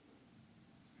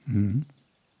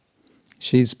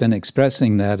 She's been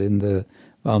expressing that in the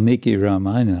Valmiki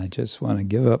Ramayana. I just want to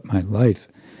give up my life.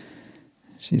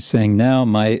 She's saying, now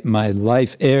my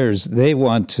life heirs, they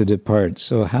want to depart,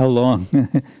 so how long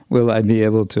will I be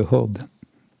able to hold them?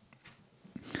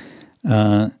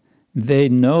 They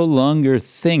no longer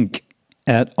think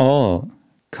at all.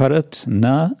 Karat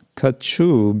na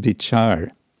kachu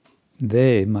bichar.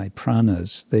 They, my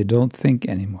pranas, they don't think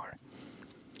anymore.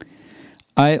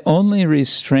 I only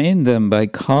restrain them by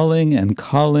calling and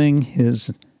calling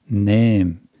his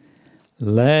name.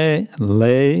 Le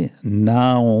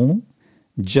nao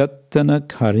jatana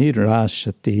kari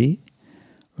rashati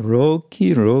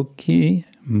roki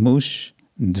mush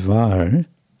dvar.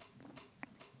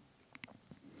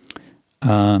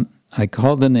 I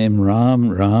call the name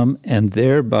Ram, and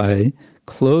thereby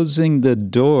closing the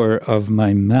door of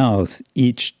my mouth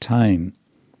each time.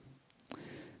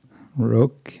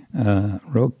 Roki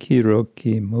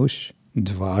mush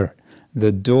dvar.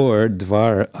 The door,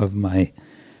 dvar, of my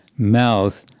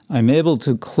mouth. I'm able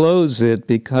to close it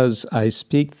because I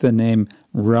speak the name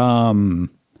Ram.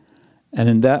 And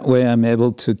in that way I'm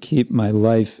able to keep my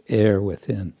life air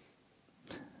within.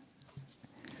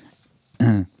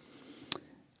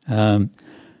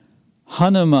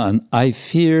 Hanuman, I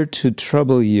fear to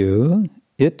trouble you.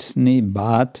 Itni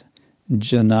bat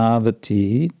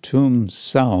janavati tum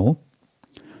sao.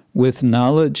 With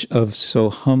knowledge of so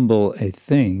humble a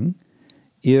thing.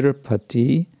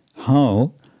 Irpati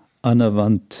how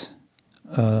anavant.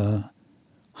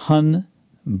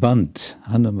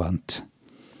 Hanavant.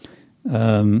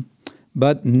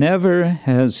 But never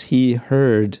has he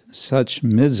heard such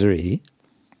misery,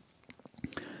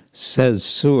 says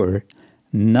Sur,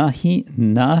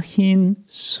 nahin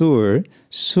sur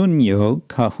sunyo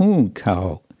kahun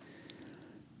kao,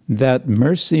 that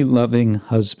mercy-loving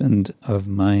husband of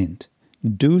mind,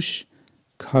 dush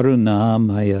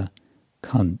karunamaya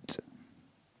kant.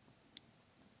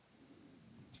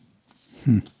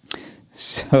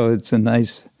 So it's a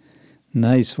nice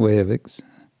way of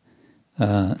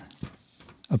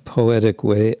a poetic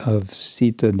way of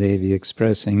Sita Devi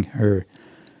expressing her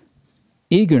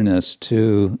eagerness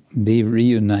to be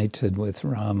reunited with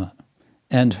Rama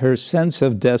and her sense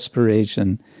of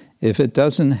desperation. If it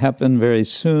doesn't happen very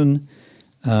soon,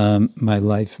 my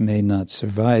life may not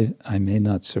survive. I may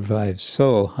not survive.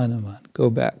 So, Hanuman,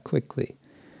 go back quickly,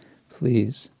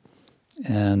 please,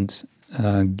 and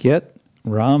get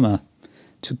Rama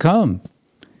to come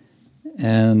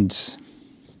and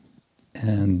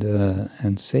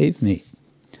save me.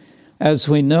 As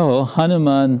we know,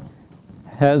 Hanuman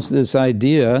has this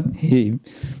idea. He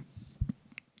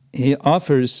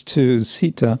offers to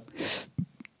Sita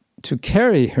to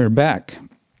carry her back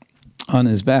on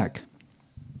his back.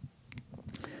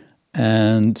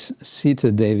 And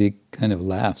Sita Devi kind of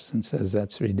laughs and says,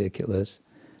 that's ridiculous.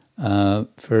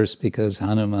 First, because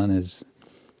Hanuman is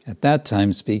at that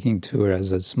time speaking to her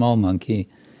as a small monkey,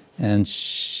 and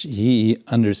she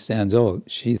understands,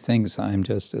 she thinks I'm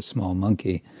just a small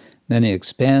monkey. Then he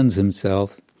expands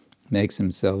himself, makes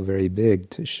himself very big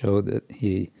to show that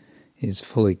he's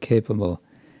fully capable.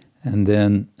 And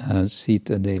then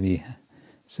Sita Devi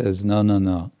says,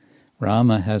 no,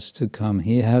 Rama has to come.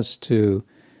 He has to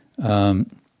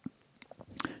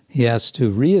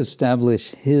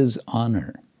reestablish his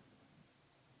honor.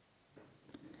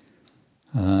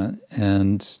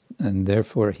 And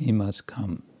therefore he must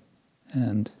come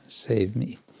and save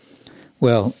me.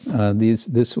 Well,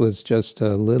 this was just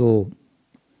a little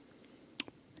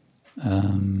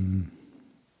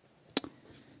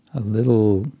a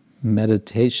little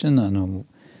meditation on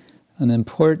an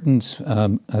important,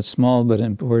 a small but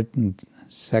important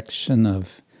section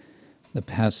of the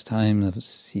pastime of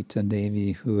Sita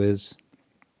Devi, who is,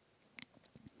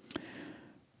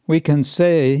 we can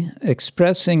say,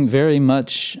 expressing very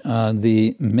much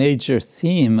the major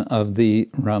theme of the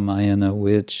Ramayana,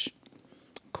 which,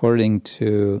 according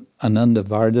to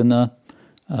Anandavardhana,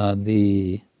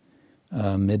 the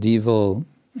medieval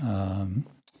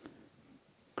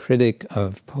critic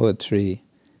of poetry,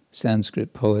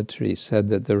 Sanskrit poetry, said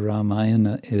that the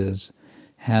Ramayana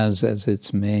has as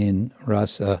its main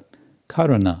rasa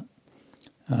karuna,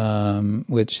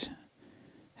 which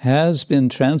has been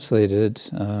translated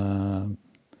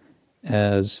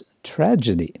as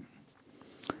tragedy,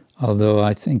 although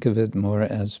I think of it more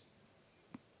as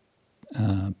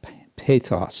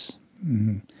pathos.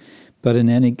 But in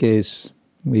any case,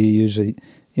 we usually,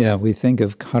 we think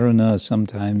of karuna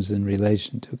sometimes in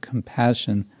relation to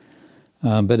compassion,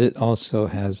 but it also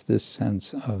has this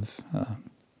sense of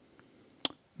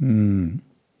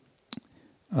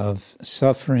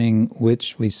suffering,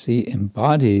 which we see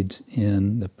embodied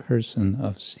in the person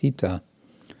of Sita,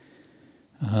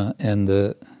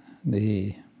 and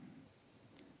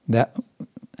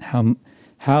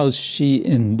how she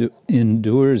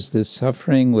endures this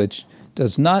suffering, which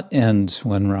does not end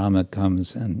when Rama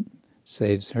comes and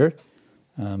saves her,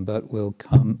 but will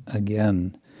come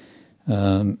again,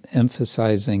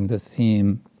 emphasizing the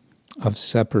theme of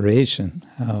separation,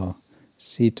 how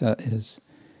Sita is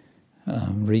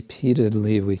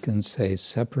repeatedly, we can say,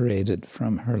 separated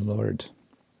from her Lord.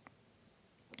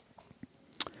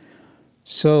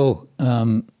 So,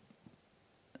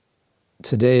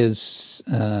 today is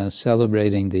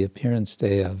celebrating the appearance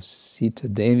day of Sita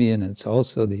Devi, and it's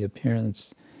also the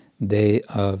appearance day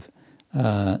of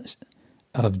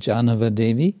Janava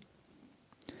Devi.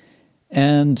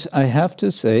 And I have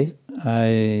to say,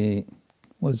 I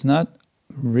was not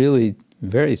really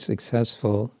very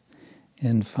successful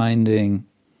in finding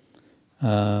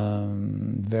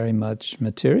very much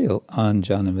material on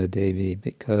Janava Devi,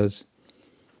 because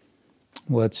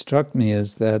what struck me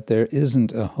is that there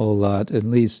isn't a whole lot, at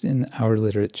least in our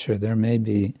literature. There may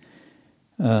be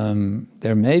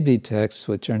texts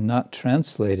which are not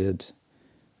translated,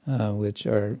 which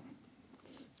are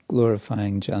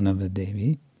glorifying Janava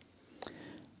Devi.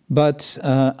 But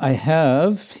I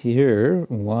have here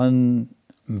one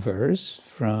verse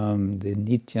from the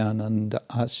Nityananda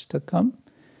Ashtakam.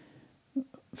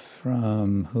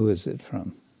 Who is it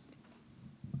from?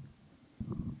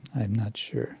 I'm not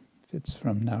sure if it's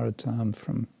from Narottam,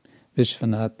 from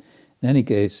Vishwanath. In any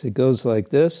case, it goes like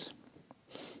this.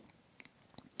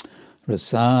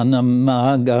 Rasanam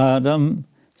magaram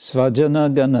svajana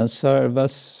gana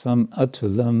sarvasvam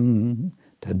atulam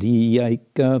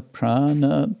tadiyaika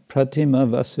prana pratima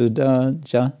vasuda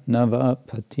janava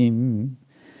patim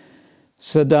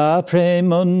sada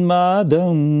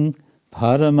premunmadam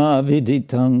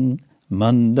paramaviditang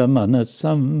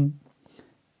mandamanasam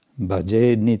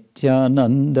bhaje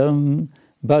nityanandam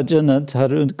bhajana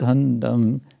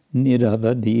tarukandam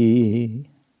niravadi.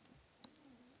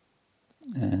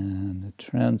 And the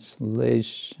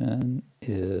translation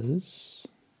is,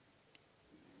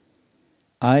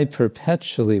 I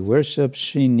perpetually worship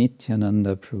Sri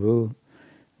Nityananda Prabhu,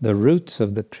 the root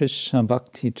of the Krishna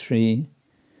Bhakti tree,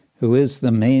 who is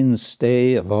the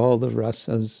mainstay of all the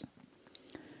rasas,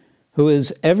 who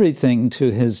is everything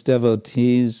to his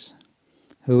devotees,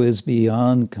 who is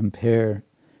beyond compare,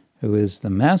 who is the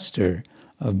master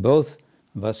of both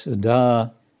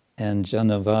Vasudha and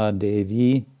Janava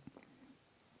Devi,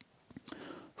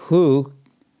 who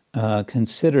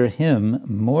consider him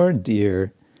more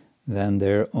dear than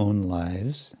their own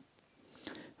lives,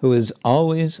 who is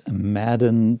always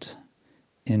maddened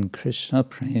in Krishna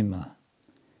Prema,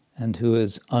 and who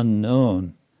is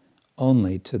unknown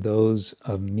only to those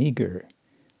of meager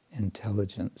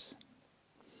intelligence.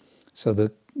 So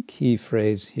the key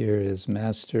phrase here is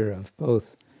master of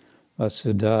both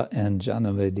Vasudha and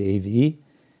Janava Devi.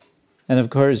 And of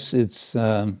course it's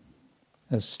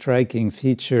a striking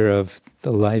feature of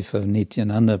the life of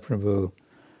Nityananda Prabhu,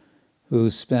 who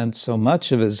spent so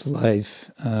much of his life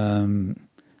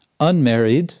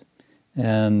unmarried,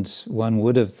 and one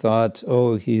would have thought,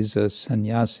 oh, he's a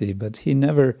sannyasi, but he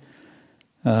never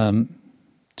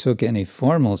took any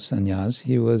formal sannyas.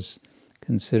 He was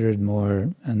considered more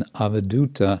an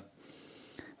avaduta,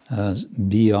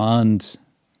 beyond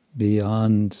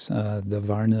the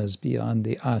varnas, beyond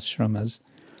the ashramas,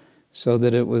 so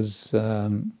that it was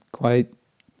quite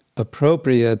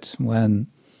appropriate when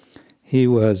he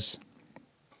was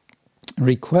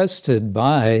requested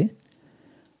by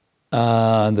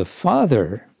the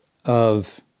father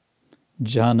of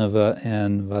Janava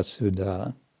and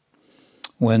Vasudha,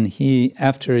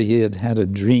 after he had had a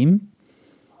dream,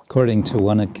 according to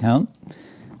one account,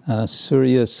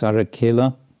 Surya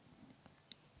Sarakela,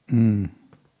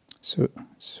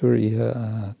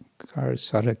 Surya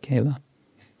Sarakela,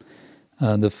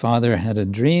 the father had a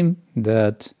dream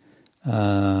that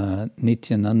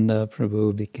Nityananda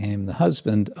Prabhu became the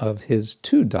husband of his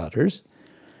two daughters.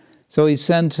 So he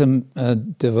sent a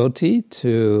devotee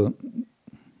to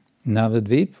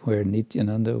Navadvip, where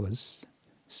Nityananda was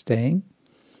staying,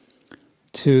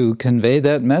 to convey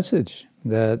that message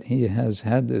that he has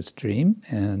had this dream,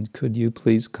 and could you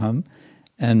please come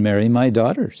and marry my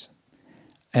daughters?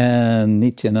 And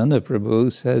Nityananda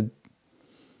Prabhu said,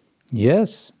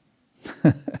 yes.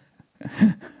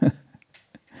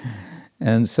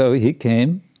 And so he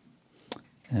came,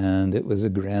 and it was a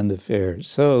grand affair.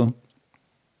 So,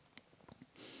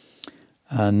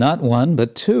 not one,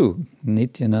 but two.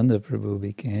 Nityananda Prabhu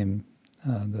became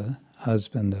the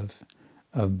husband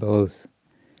of both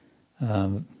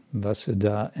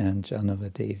Vasudha and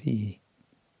Janava Devi.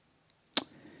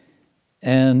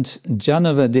 And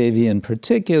Janava Devi in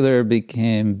particular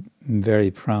became very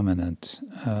prominent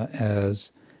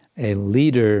as a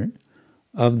leader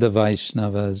of the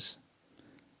Vaishnavas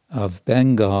of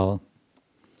Bengal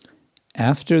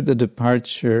after the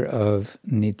departure of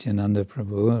Nityananda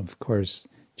Prabhu. Of course,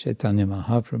 Chaitanya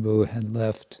Mahaprabhu had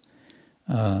left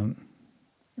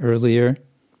earlier,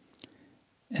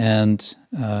 and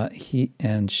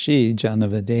she,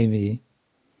 Janava Devi,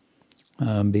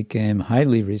 became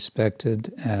highly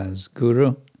respected as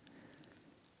guru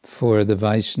for the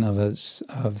Vaishnavas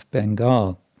of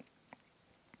Bengal.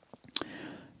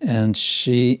 And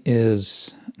she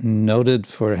is noted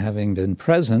for having been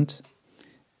present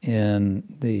in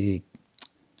the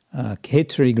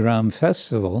Khetri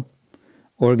festival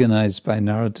organized by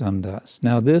Narottam Das.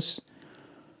 Now this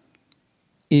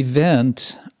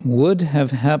event would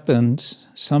have happened,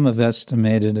 some have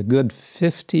estimated, a good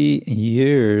 50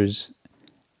 years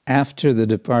after the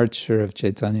departure of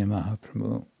Chaitanya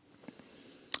Mahaprabhu,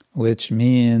 which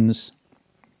means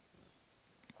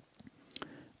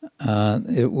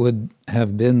it would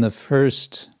have been the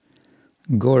first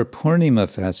Gaur Purnima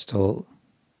festival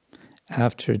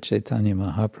after Chaitanya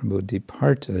Mahaprabhu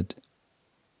departed.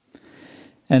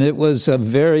 And it was a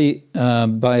very,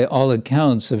 by all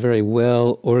accounts, a very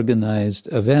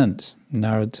well-organized event.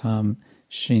 Narottam,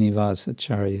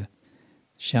 Srinivasacharya,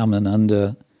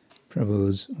 Shyamananda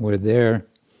Prabhus were there.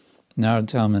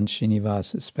 Narottam and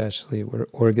Srinivas especially were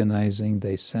organizing.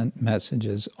 They sent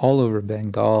messages all over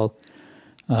Bengal.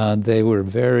 They were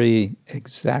very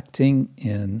exacting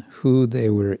in who they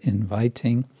were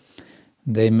inviting.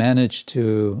 They managed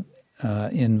to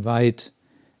invite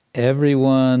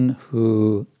everyone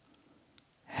who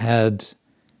had,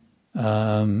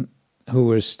 who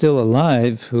were still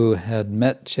alive, who had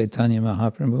met Chaitanya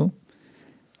Mahaprabhu,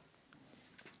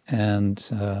 and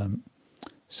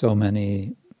so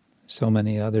many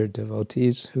other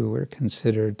devotees who were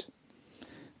considered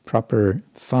proper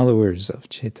followers of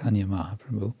Chaitanya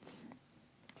Mahaprabhu.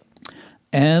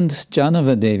 And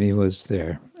Janava Devi was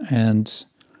there, and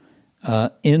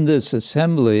in this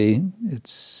assembly,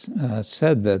 it's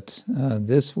said that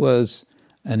this was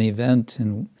an event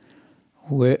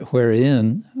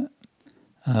wherein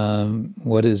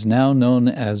what is now known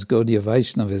as Gaudiya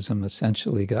Vaishnavism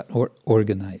essentially got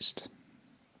organized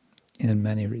in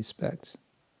many respects.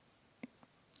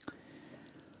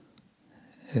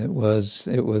 It was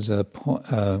a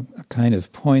kind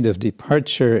of point of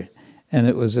departure, and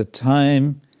it was a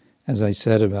time, as I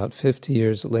said, about 50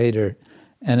 years later.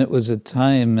 And it was a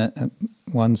time,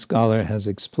 one scholar has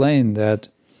explained, that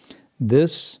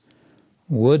this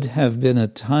would have been a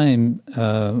time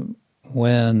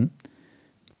when,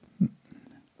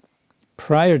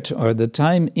 prior to, or the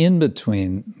time in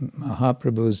between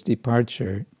Mahaprabhu's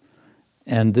departure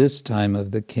and this time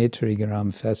of the Khetri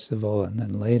festival and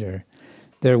then later,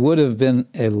 there would have been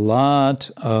a lot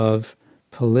of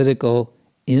political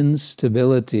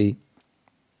instability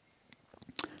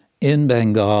in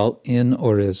Bengal, in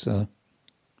Orissa,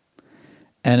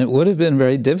 and it would have been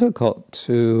very difficult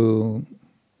to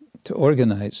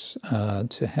organize,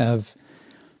 to have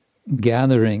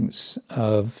gatherings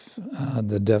of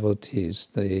the devotees,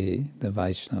 the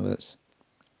Vaishnavas.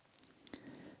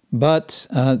 But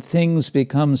things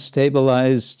become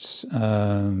stabilized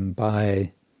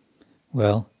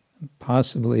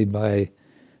possibly by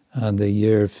the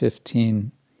year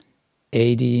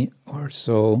 1580 or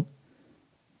so.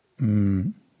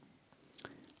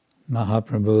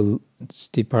 Mahaprabhu's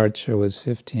departure was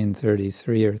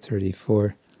 1533 or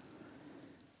 34.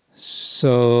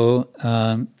 So,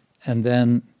 and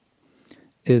then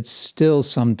it's still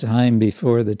some time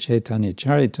before the Chaitanya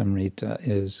Charitamrita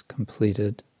is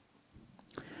completed.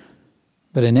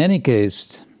 But in any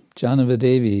case,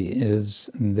 Janavadevi is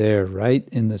there right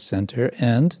in the center,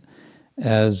 and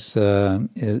as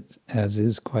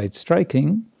is quite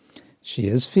striking, she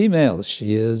is female.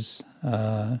 She is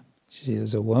a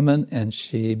woman, and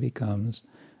she becomes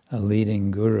a leading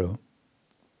guru.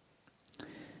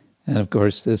 And of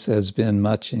course, this has been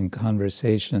much in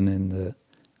conversation in the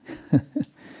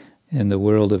in the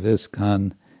world of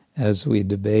ISKCON as we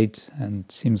debate, and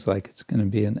it seems like it's going to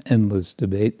be an endless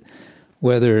debate,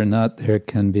 whether or not there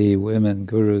can be women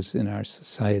gurus in our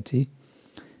society.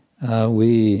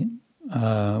 We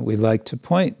like to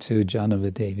point to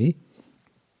Janavadevi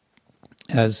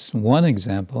as one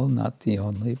example, not the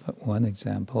only, but one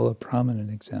example, a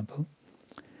prominent example.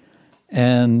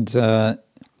 And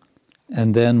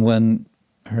then when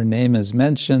her name is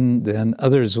mentioned, then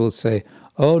others will say,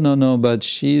 "Oh, no, but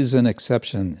she's an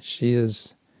exception.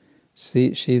 She's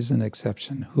an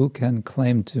exception. Who can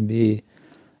claim to be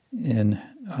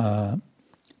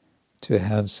to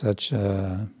have such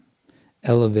a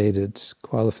elevated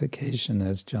qualification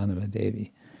as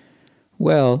Janavadevi?"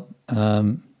 Well,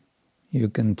 you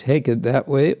can take it that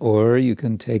way, or you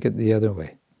can take it the other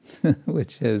way,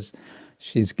 which is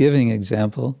she's giving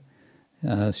example,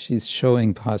 she's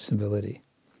showing possibility.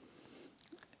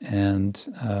 And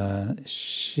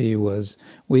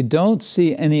we don't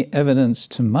see any evidence,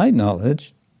 to my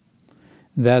knowledge,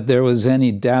 that there was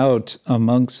any doubt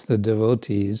amongst the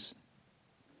devotees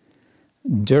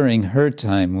during her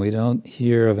time. We don't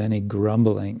hear of any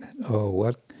grumbling. Oh,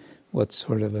 what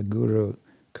sort of a guru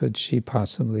could she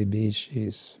possibly be?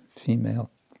 She's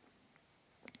female.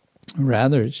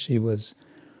 Rather, she was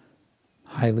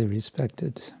highly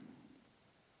respected.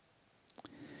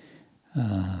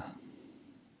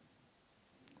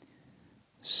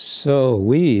 So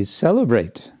we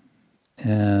celebrate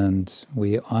and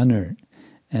we honor,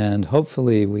 and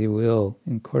hopefully we will,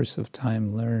 in course of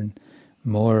time, learn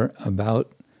more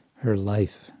about her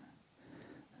life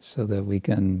so that we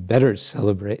can better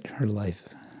celebrate her life.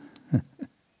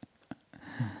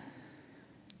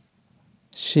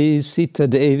 Shri Sita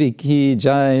Devi ki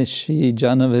jai, Shri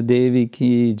Janavadevi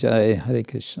ki jai, Hare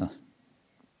Krishna.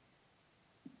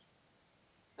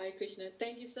 Hare Krishna.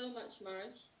 Thank you so much,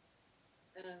 Maharaj.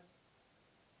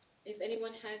 If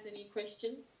anyone has any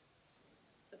questions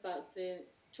about the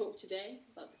talk today,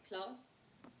 about the class,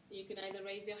 you can either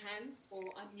raise your hands or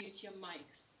unmute your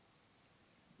mics.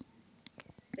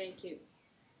 Thank you.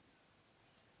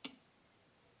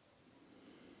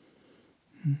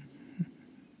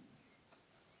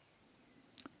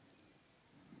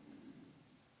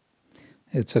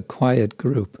 It's a quiet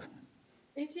group.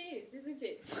 It is, isn't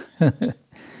it?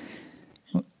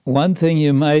 One thing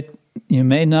you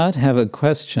may not have a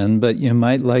question, but you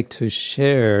might like to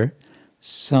share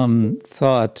some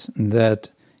thought that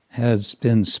has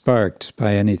been sparked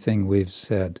by anything we've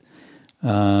said.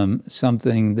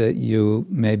 Something that you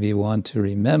maybe want to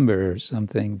remember,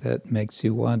 something that makes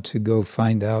you want to go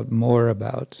find out more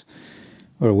about,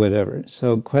 or whatever.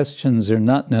 So questions are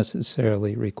not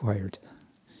necessarily required.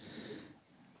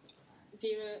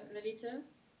 Dear Lalita?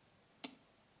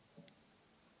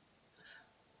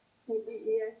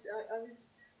 Yes, I was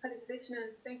Hare Krishna,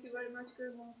 and thank you very much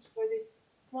for the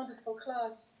wonderful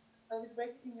class. I was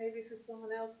waiting maybe for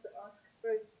someone else to ask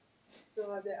first,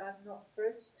 so that I'm not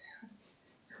first.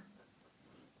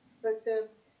 But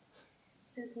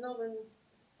since no one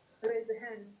raised their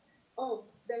hands,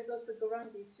 there's also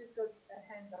Gaurangi. She's got a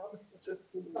hand up.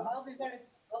 But I'll be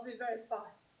very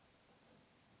fast.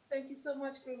 Thank you so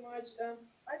much, Guru Maharaj.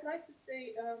 I'd like to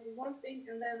say one thing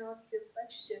and then ask you a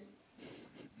question.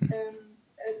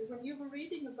 When you were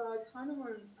reading about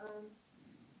Hanuman,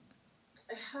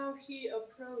 how he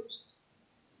approached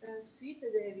Sita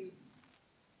Devi,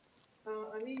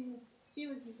 he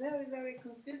was very, very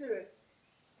considerate,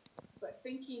 but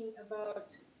thinking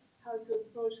about how to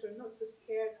approach her, not to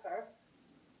scare her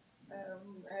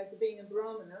as being a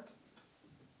Brahmana.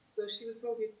 So she would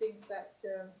probably think that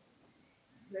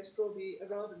there's probably a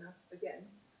Ravana again,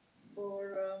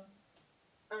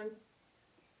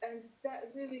 and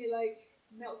that really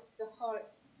melts the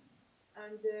heart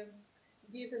and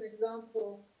gives an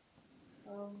example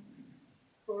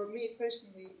for me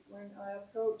personally when I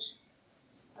approach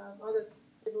other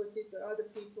devotees or other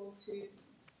people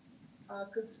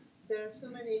because there are so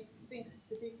many things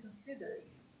to be considered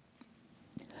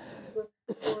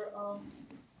before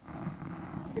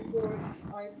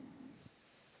I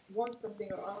want something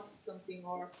or ask something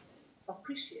or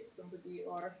appreciate somebody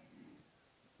or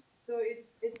So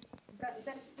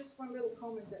that's just one little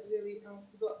comment that really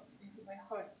got into my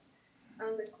heart.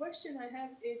 And the question I have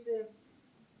is,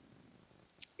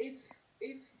 if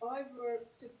I were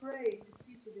to pray to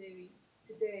Sita Devi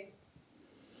today,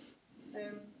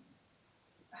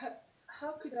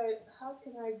 how can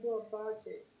I go about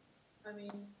it? I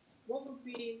mean, what would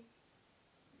be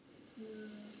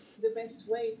the best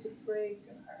way to pray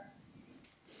to her?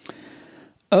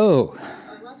 Oh,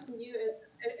 I'm asking you as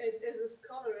a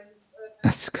scholar and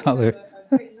a scholar. You have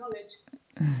a great knowledge.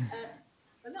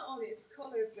 Not only a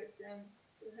scholar, but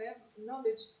have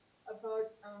knowledge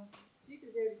about Sita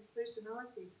Devi's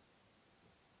personality.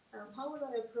 How would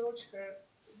I approach her?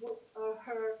 What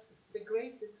are the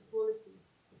greatest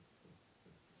qualities?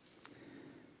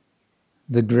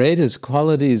 The greatest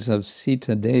qualities of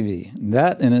Sita Devi,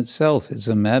 that in itself is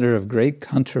a matter of great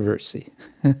controversy.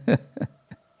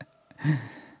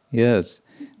 Yes,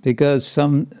 because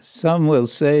some will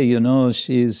say,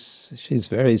 she's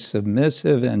very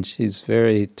submissive and she's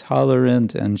very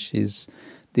tolerant and she's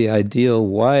the ideal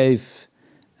wife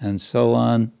and so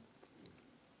on.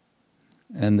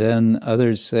 And then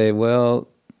others say, well,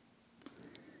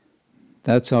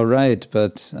 that's all right,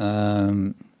 but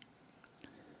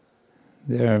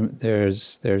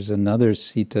there's another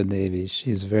Sita Devi.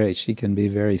 She can be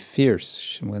very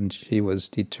fierce. When she was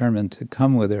determined to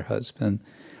come with her husband,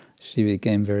 she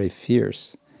became very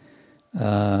fierce.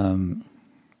 I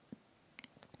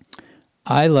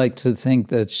like to think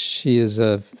that she is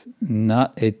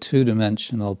not a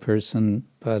two-dimensional person,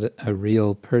 but a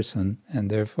real person, and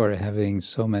therefore having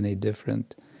so many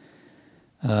different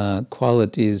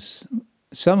qualities,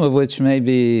 some of which may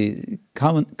be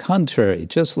contrary,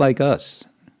 just like us.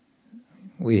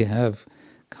 We have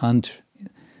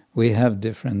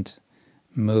different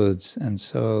moods, and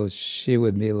so she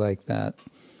would be like that.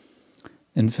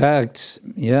 In fact,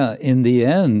 in the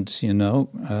end,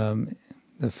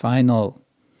 the final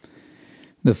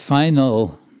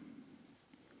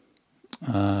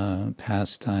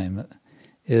pastime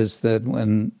is that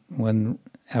when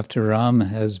after Ram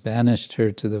has banished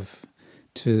her to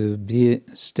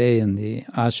stay in the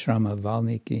ashram of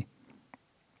Valmiki,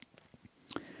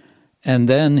 and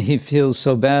then he feels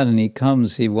so bad and he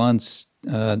wants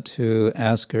to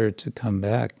ask her to come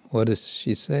back. What does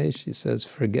she say? She says,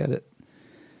 forget it.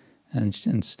 And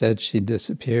instead she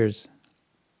disappears.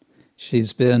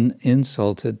 She's been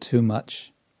insulted too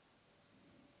much.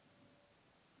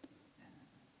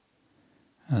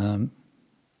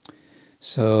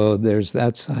 So there's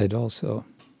that side also.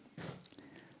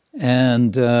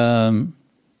 And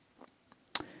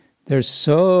there's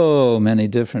so many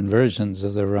different versions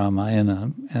of the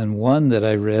Ramayana, and one that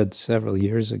I read several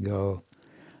years ago,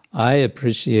 I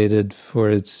appreciated for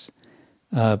its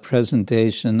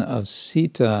presentation of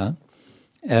Sita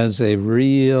as a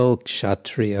real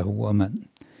Kshatriya woman,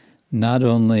 not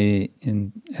only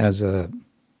as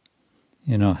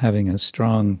having a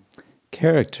strong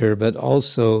character, but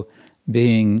also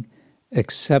being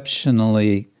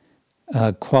exceptionally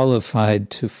qualified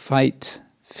to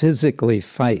physically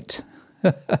fight.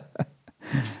 And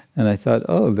I thought,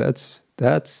 oh, that's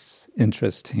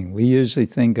interesting. We usually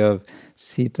think of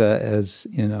Sita as,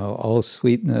 all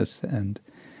sweetness and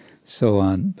so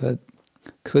on, but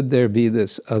could there be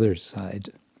this other side?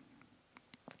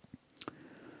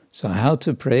 So how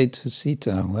to pray to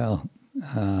Sita? Well,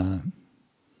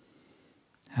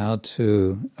 how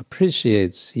to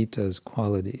appreciate Sita's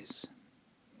qualities?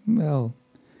 Well,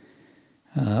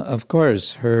 of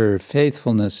course, her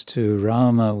faithfulness to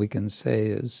Rama, we can say,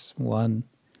 is one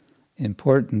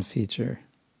important feature.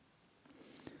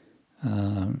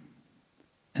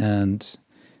 And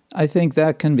I think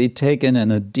that can be taken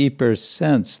in a deeper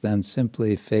sense than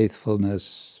simply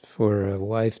faithfulness for a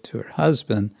wife to her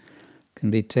husband. It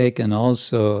can be taken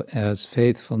also as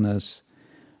faithfulness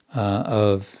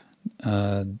of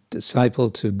disciple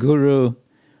to guru,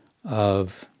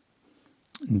 of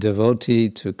devotee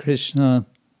to Krishna.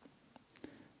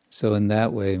 So in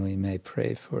that way we may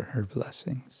pray for her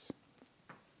blessings.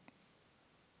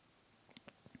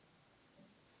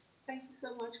 Thank you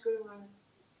so much, Guru Maharaj.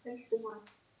 Thank you so much.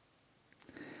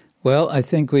 Well, I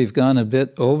think we've gone a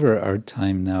bit over our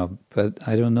time now, but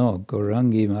I don't know.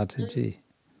 Gaurangi Mataji.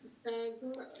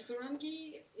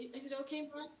 Gaurangi, is it okay,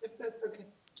 Brad? If that's okay.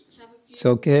 It's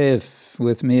okay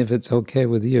with me if it's okay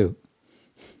with you.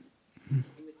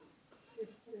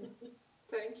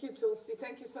 Thank you, Tulsi.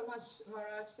 Thank you so much,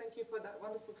 Maharaj. Thank you for that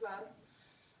wonderful class.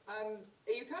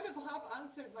 You kind of half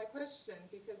answered my question,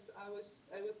 because I was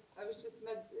just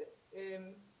met.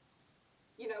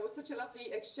 It was such a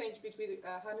lovely exchange between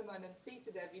Hanuman and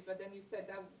Sita Devi, but then you said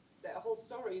that the whole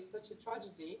story is such a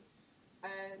tragedy,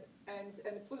 and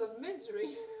and full of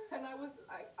misery. And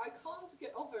I can't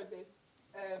get over this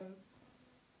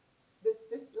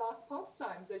this last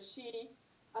pastime that she,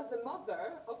 as a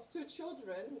mother of 2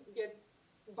 children, gets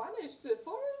banished to the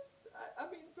forest. I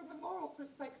mean, from a moral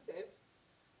perspective,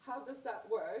 how does that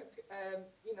work?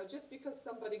 Just because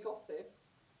somebody gossiped,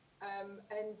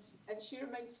 and she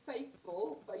remains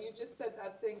faithful. But you just said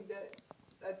that thing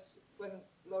that when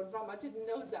Lord Rama didn't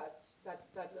know that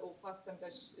little pastime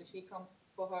that he comes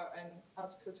for her and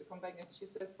asks her to come back, and she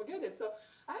says, forget it. So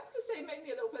I have to say, it made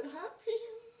me a little bit happy.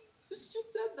 She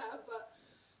said that, but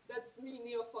that's me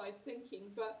neophyte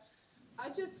thinking. But I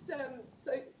just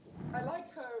so I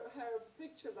like her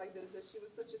picture like this, that she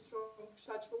was such a strong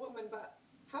Kshatriya woman. But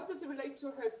how does it relate to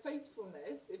her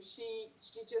faithfulness if she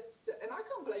just, and I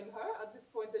can't blame her at this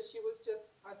point, that she was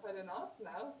just, I've had enough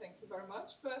now, thank you very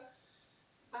much. But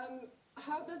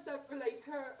how does that relate,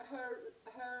 her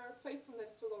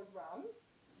faithfulness to Lord Ram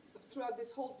throughout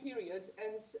this whole period?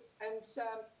 And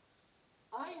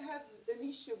I have an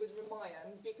issue with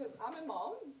Ramayan because I'm a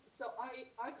mom, so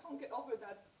I can't get over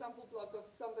that sample block of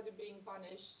somebody being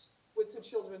banished with 2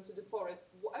 children to the forest,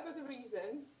 whatever the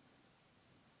reasons.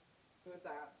 With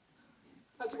that,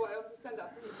 how do I understand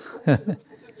that?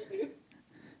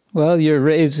 Well, you're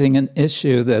raising an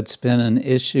issue that's been an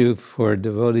issue for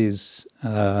devotees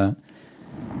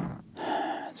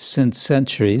since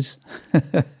centuries,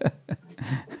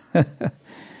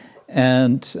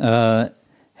 and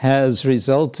has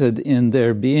resulted in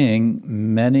there being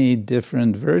many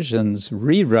different versions,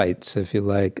 rewrites, if you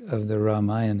like, of the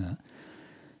Ramayana.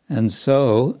 And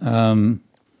so,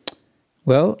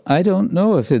 well, I don't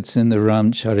know if it's in the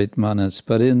Ramcharitmanas,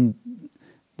 but in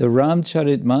the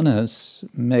Ramcharitmanas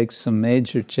makes some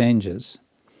major changes.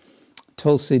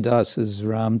 Tulsidasa's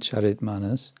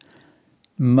Ramcharitmanas.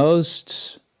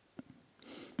 Most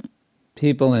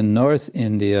people in North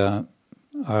India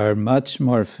are much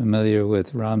more familiar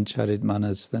with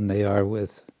Ramcharitmanas than they are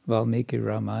with Valmiki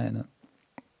Ramayana.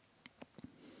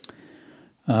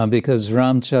 Because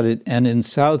Ramcharit, and in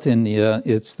South India,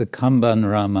 it's the Kamban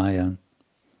Ramayana,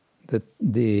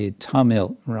 the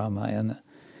Tamil Ramayana.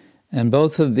 And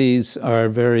both of these are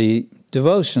very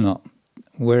devotional,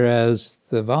 whereas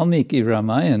the Valmiki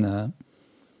Ramayana,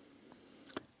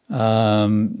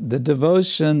 the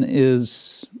devotion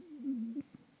is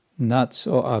not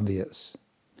so obvious.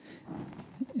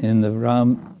 In the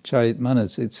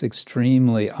Ramcharitmanas, it's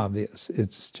extremely obvious.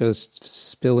 It's just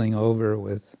spilling over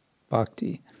with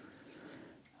bhakti.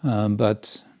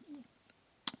 But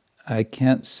I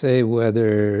can't say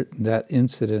whether that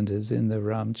incident is in the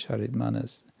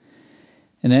Ramcharitmanas.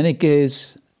 In any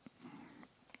case,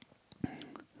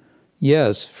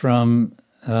 yes, from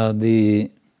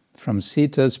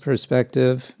Sita's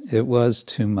perspective, it was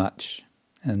too much.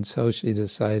 And so she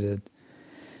decided.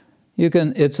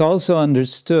 It's also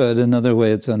understood, another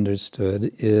way it's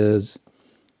understood is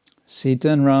Sita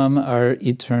and Ram are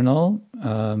eternal.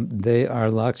 They are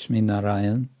Lakshmi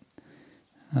Narayan.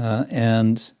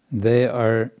 And they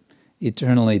are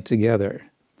eternally together.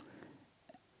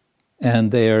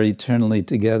 And they are eternally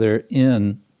together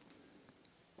in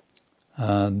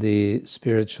the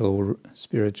spiritual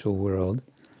world.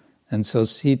 And so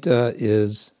Sita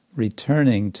is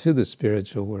returning to the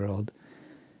spiritual world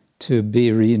to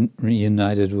be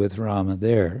reunited with Rama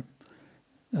there.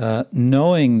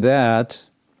 Knowing that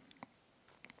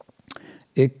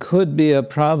it could be a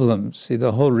problem. See,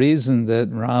 the whole reason that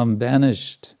Ram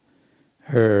banished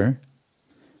her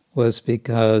was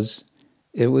because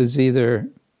it was either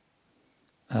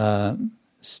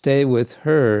stay with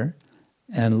her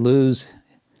and lose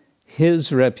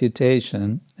his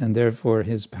reputation and therefore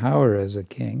his power as a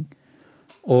king,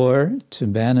 or to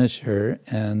banish her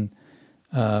and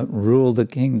rule the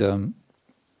kingdom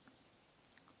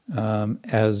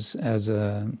as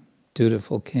a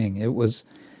dutiful king. It was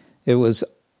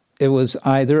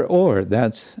either or.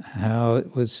 That's how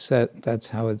it was set. That's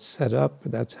how it's set up.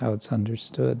 That's how it's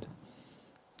understood.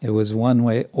 It was one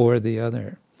way or the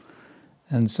other.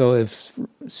 And so if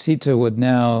Sita would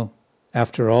now,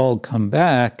 after all, come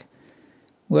back,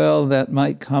 well, that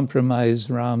might compromise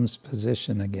Ram's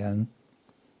position again.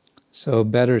 So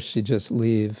better she just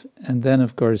leave. And then,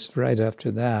 of course, right after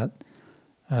that,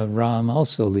 Ram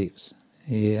also leaves.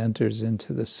 He enters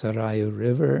into the Sarayu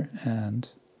River, and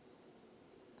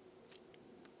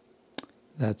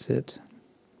that's it.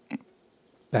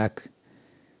 Back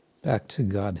to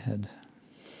Godhead.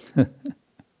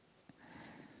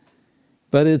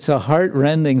 But it's a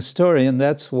heart-rending story, and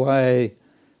that's why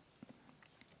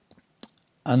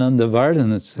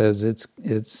Anandavardhana says it's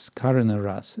karana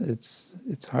ras.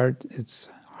 It's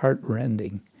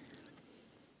heart-rending.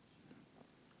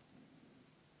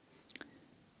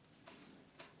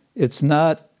 it's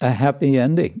not a happy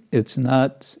ending. It's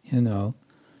not,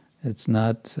 it's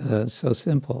not so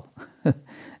simple.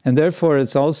 And therefore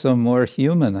it's also more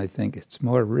human, I think. It's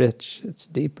more rich, it's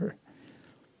deeper.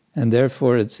 And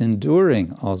therefore it's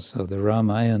enduring also, the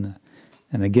Ramayana.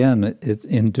 And again, it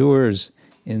endures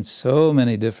in so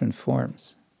many different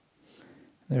forms.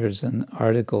 There's an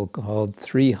article called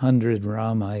 300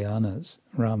 Ramayanas.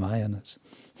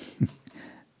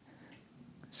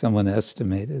 Someone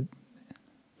estimated.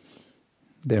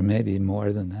 There may be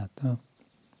more than that, though.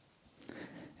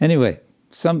 Anyway,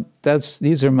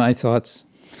 these are my thoughts.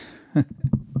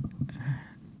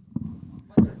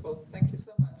 Wonderful. Thank you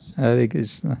so much. Hare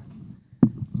Krishna.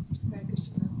 Hare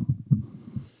Krishna.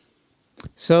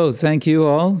 So, thank you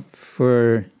all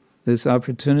for this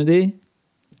opportunity.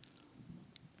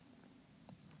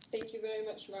 Thank you very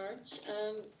much, Marge.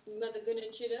 Mother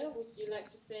Gunachita, would you like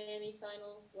to say any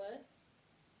final words?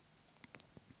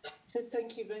 Just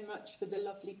thank you very much for the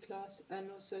lovely class,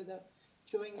 and also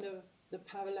drawing the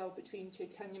parallel between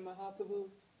Chaitanya Mahaprabhu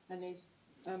and his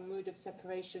mood of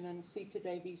separation and Sita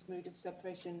Devi's mood of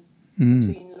separation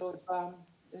between Lord Ram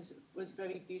was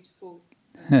very beautiful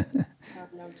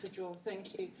parallel to draw.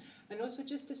 Thank you. And also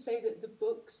just to say that the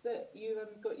books that you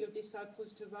got your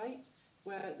disciples to write,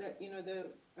 where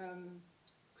the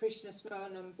Krishna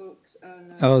Smaranam books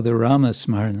and the Rama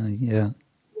Smarana, yeah.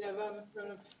 Yeah, Rama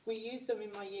Smaranam. We use them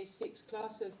in my Year 6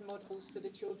 class as models for the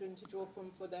children to draw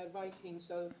from for their writing.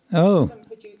 So if you can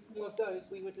produce more of those,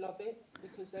 we would love it,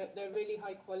 because they're really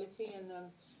high quality. And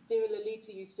dear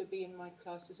Lalita used to be in my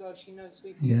class as well. She knows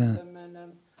we've used them, and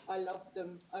I love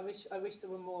them. I wish there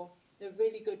were more. They're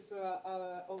really good for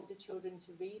our older children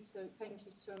to read. So thank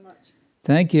you so much.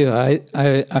 Thank you. I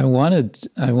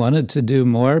wanted to do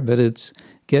more, but it's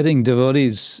getting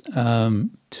devotees to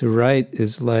write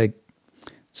is like,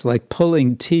 it's like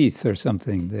pulling teeth or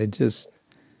something. They just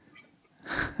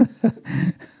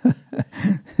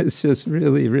it's just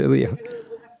really, really.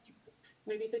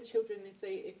 Maybe the children,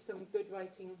 if some good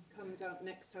writing comes out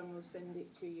next time, we'll send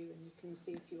it to you, and you can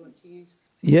see if you want to use.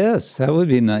 Yes, that would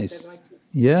be nice.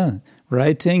 Yeah,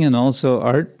 writing and also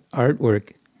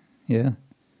artwork. Yeah.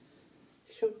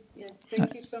 Sure. Yeah.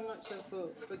 Thank you so much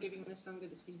for giving the Sangha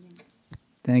this evening.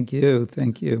 Thank you,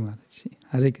 Mataji.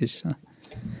 Hare Krishna.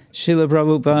 Srila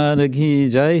Prabhupada ki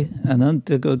jai,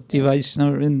 Ananta Koti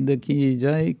Vaishnava Vrinda ki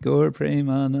jai, Gaur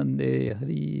Premanande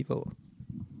Hari Bol.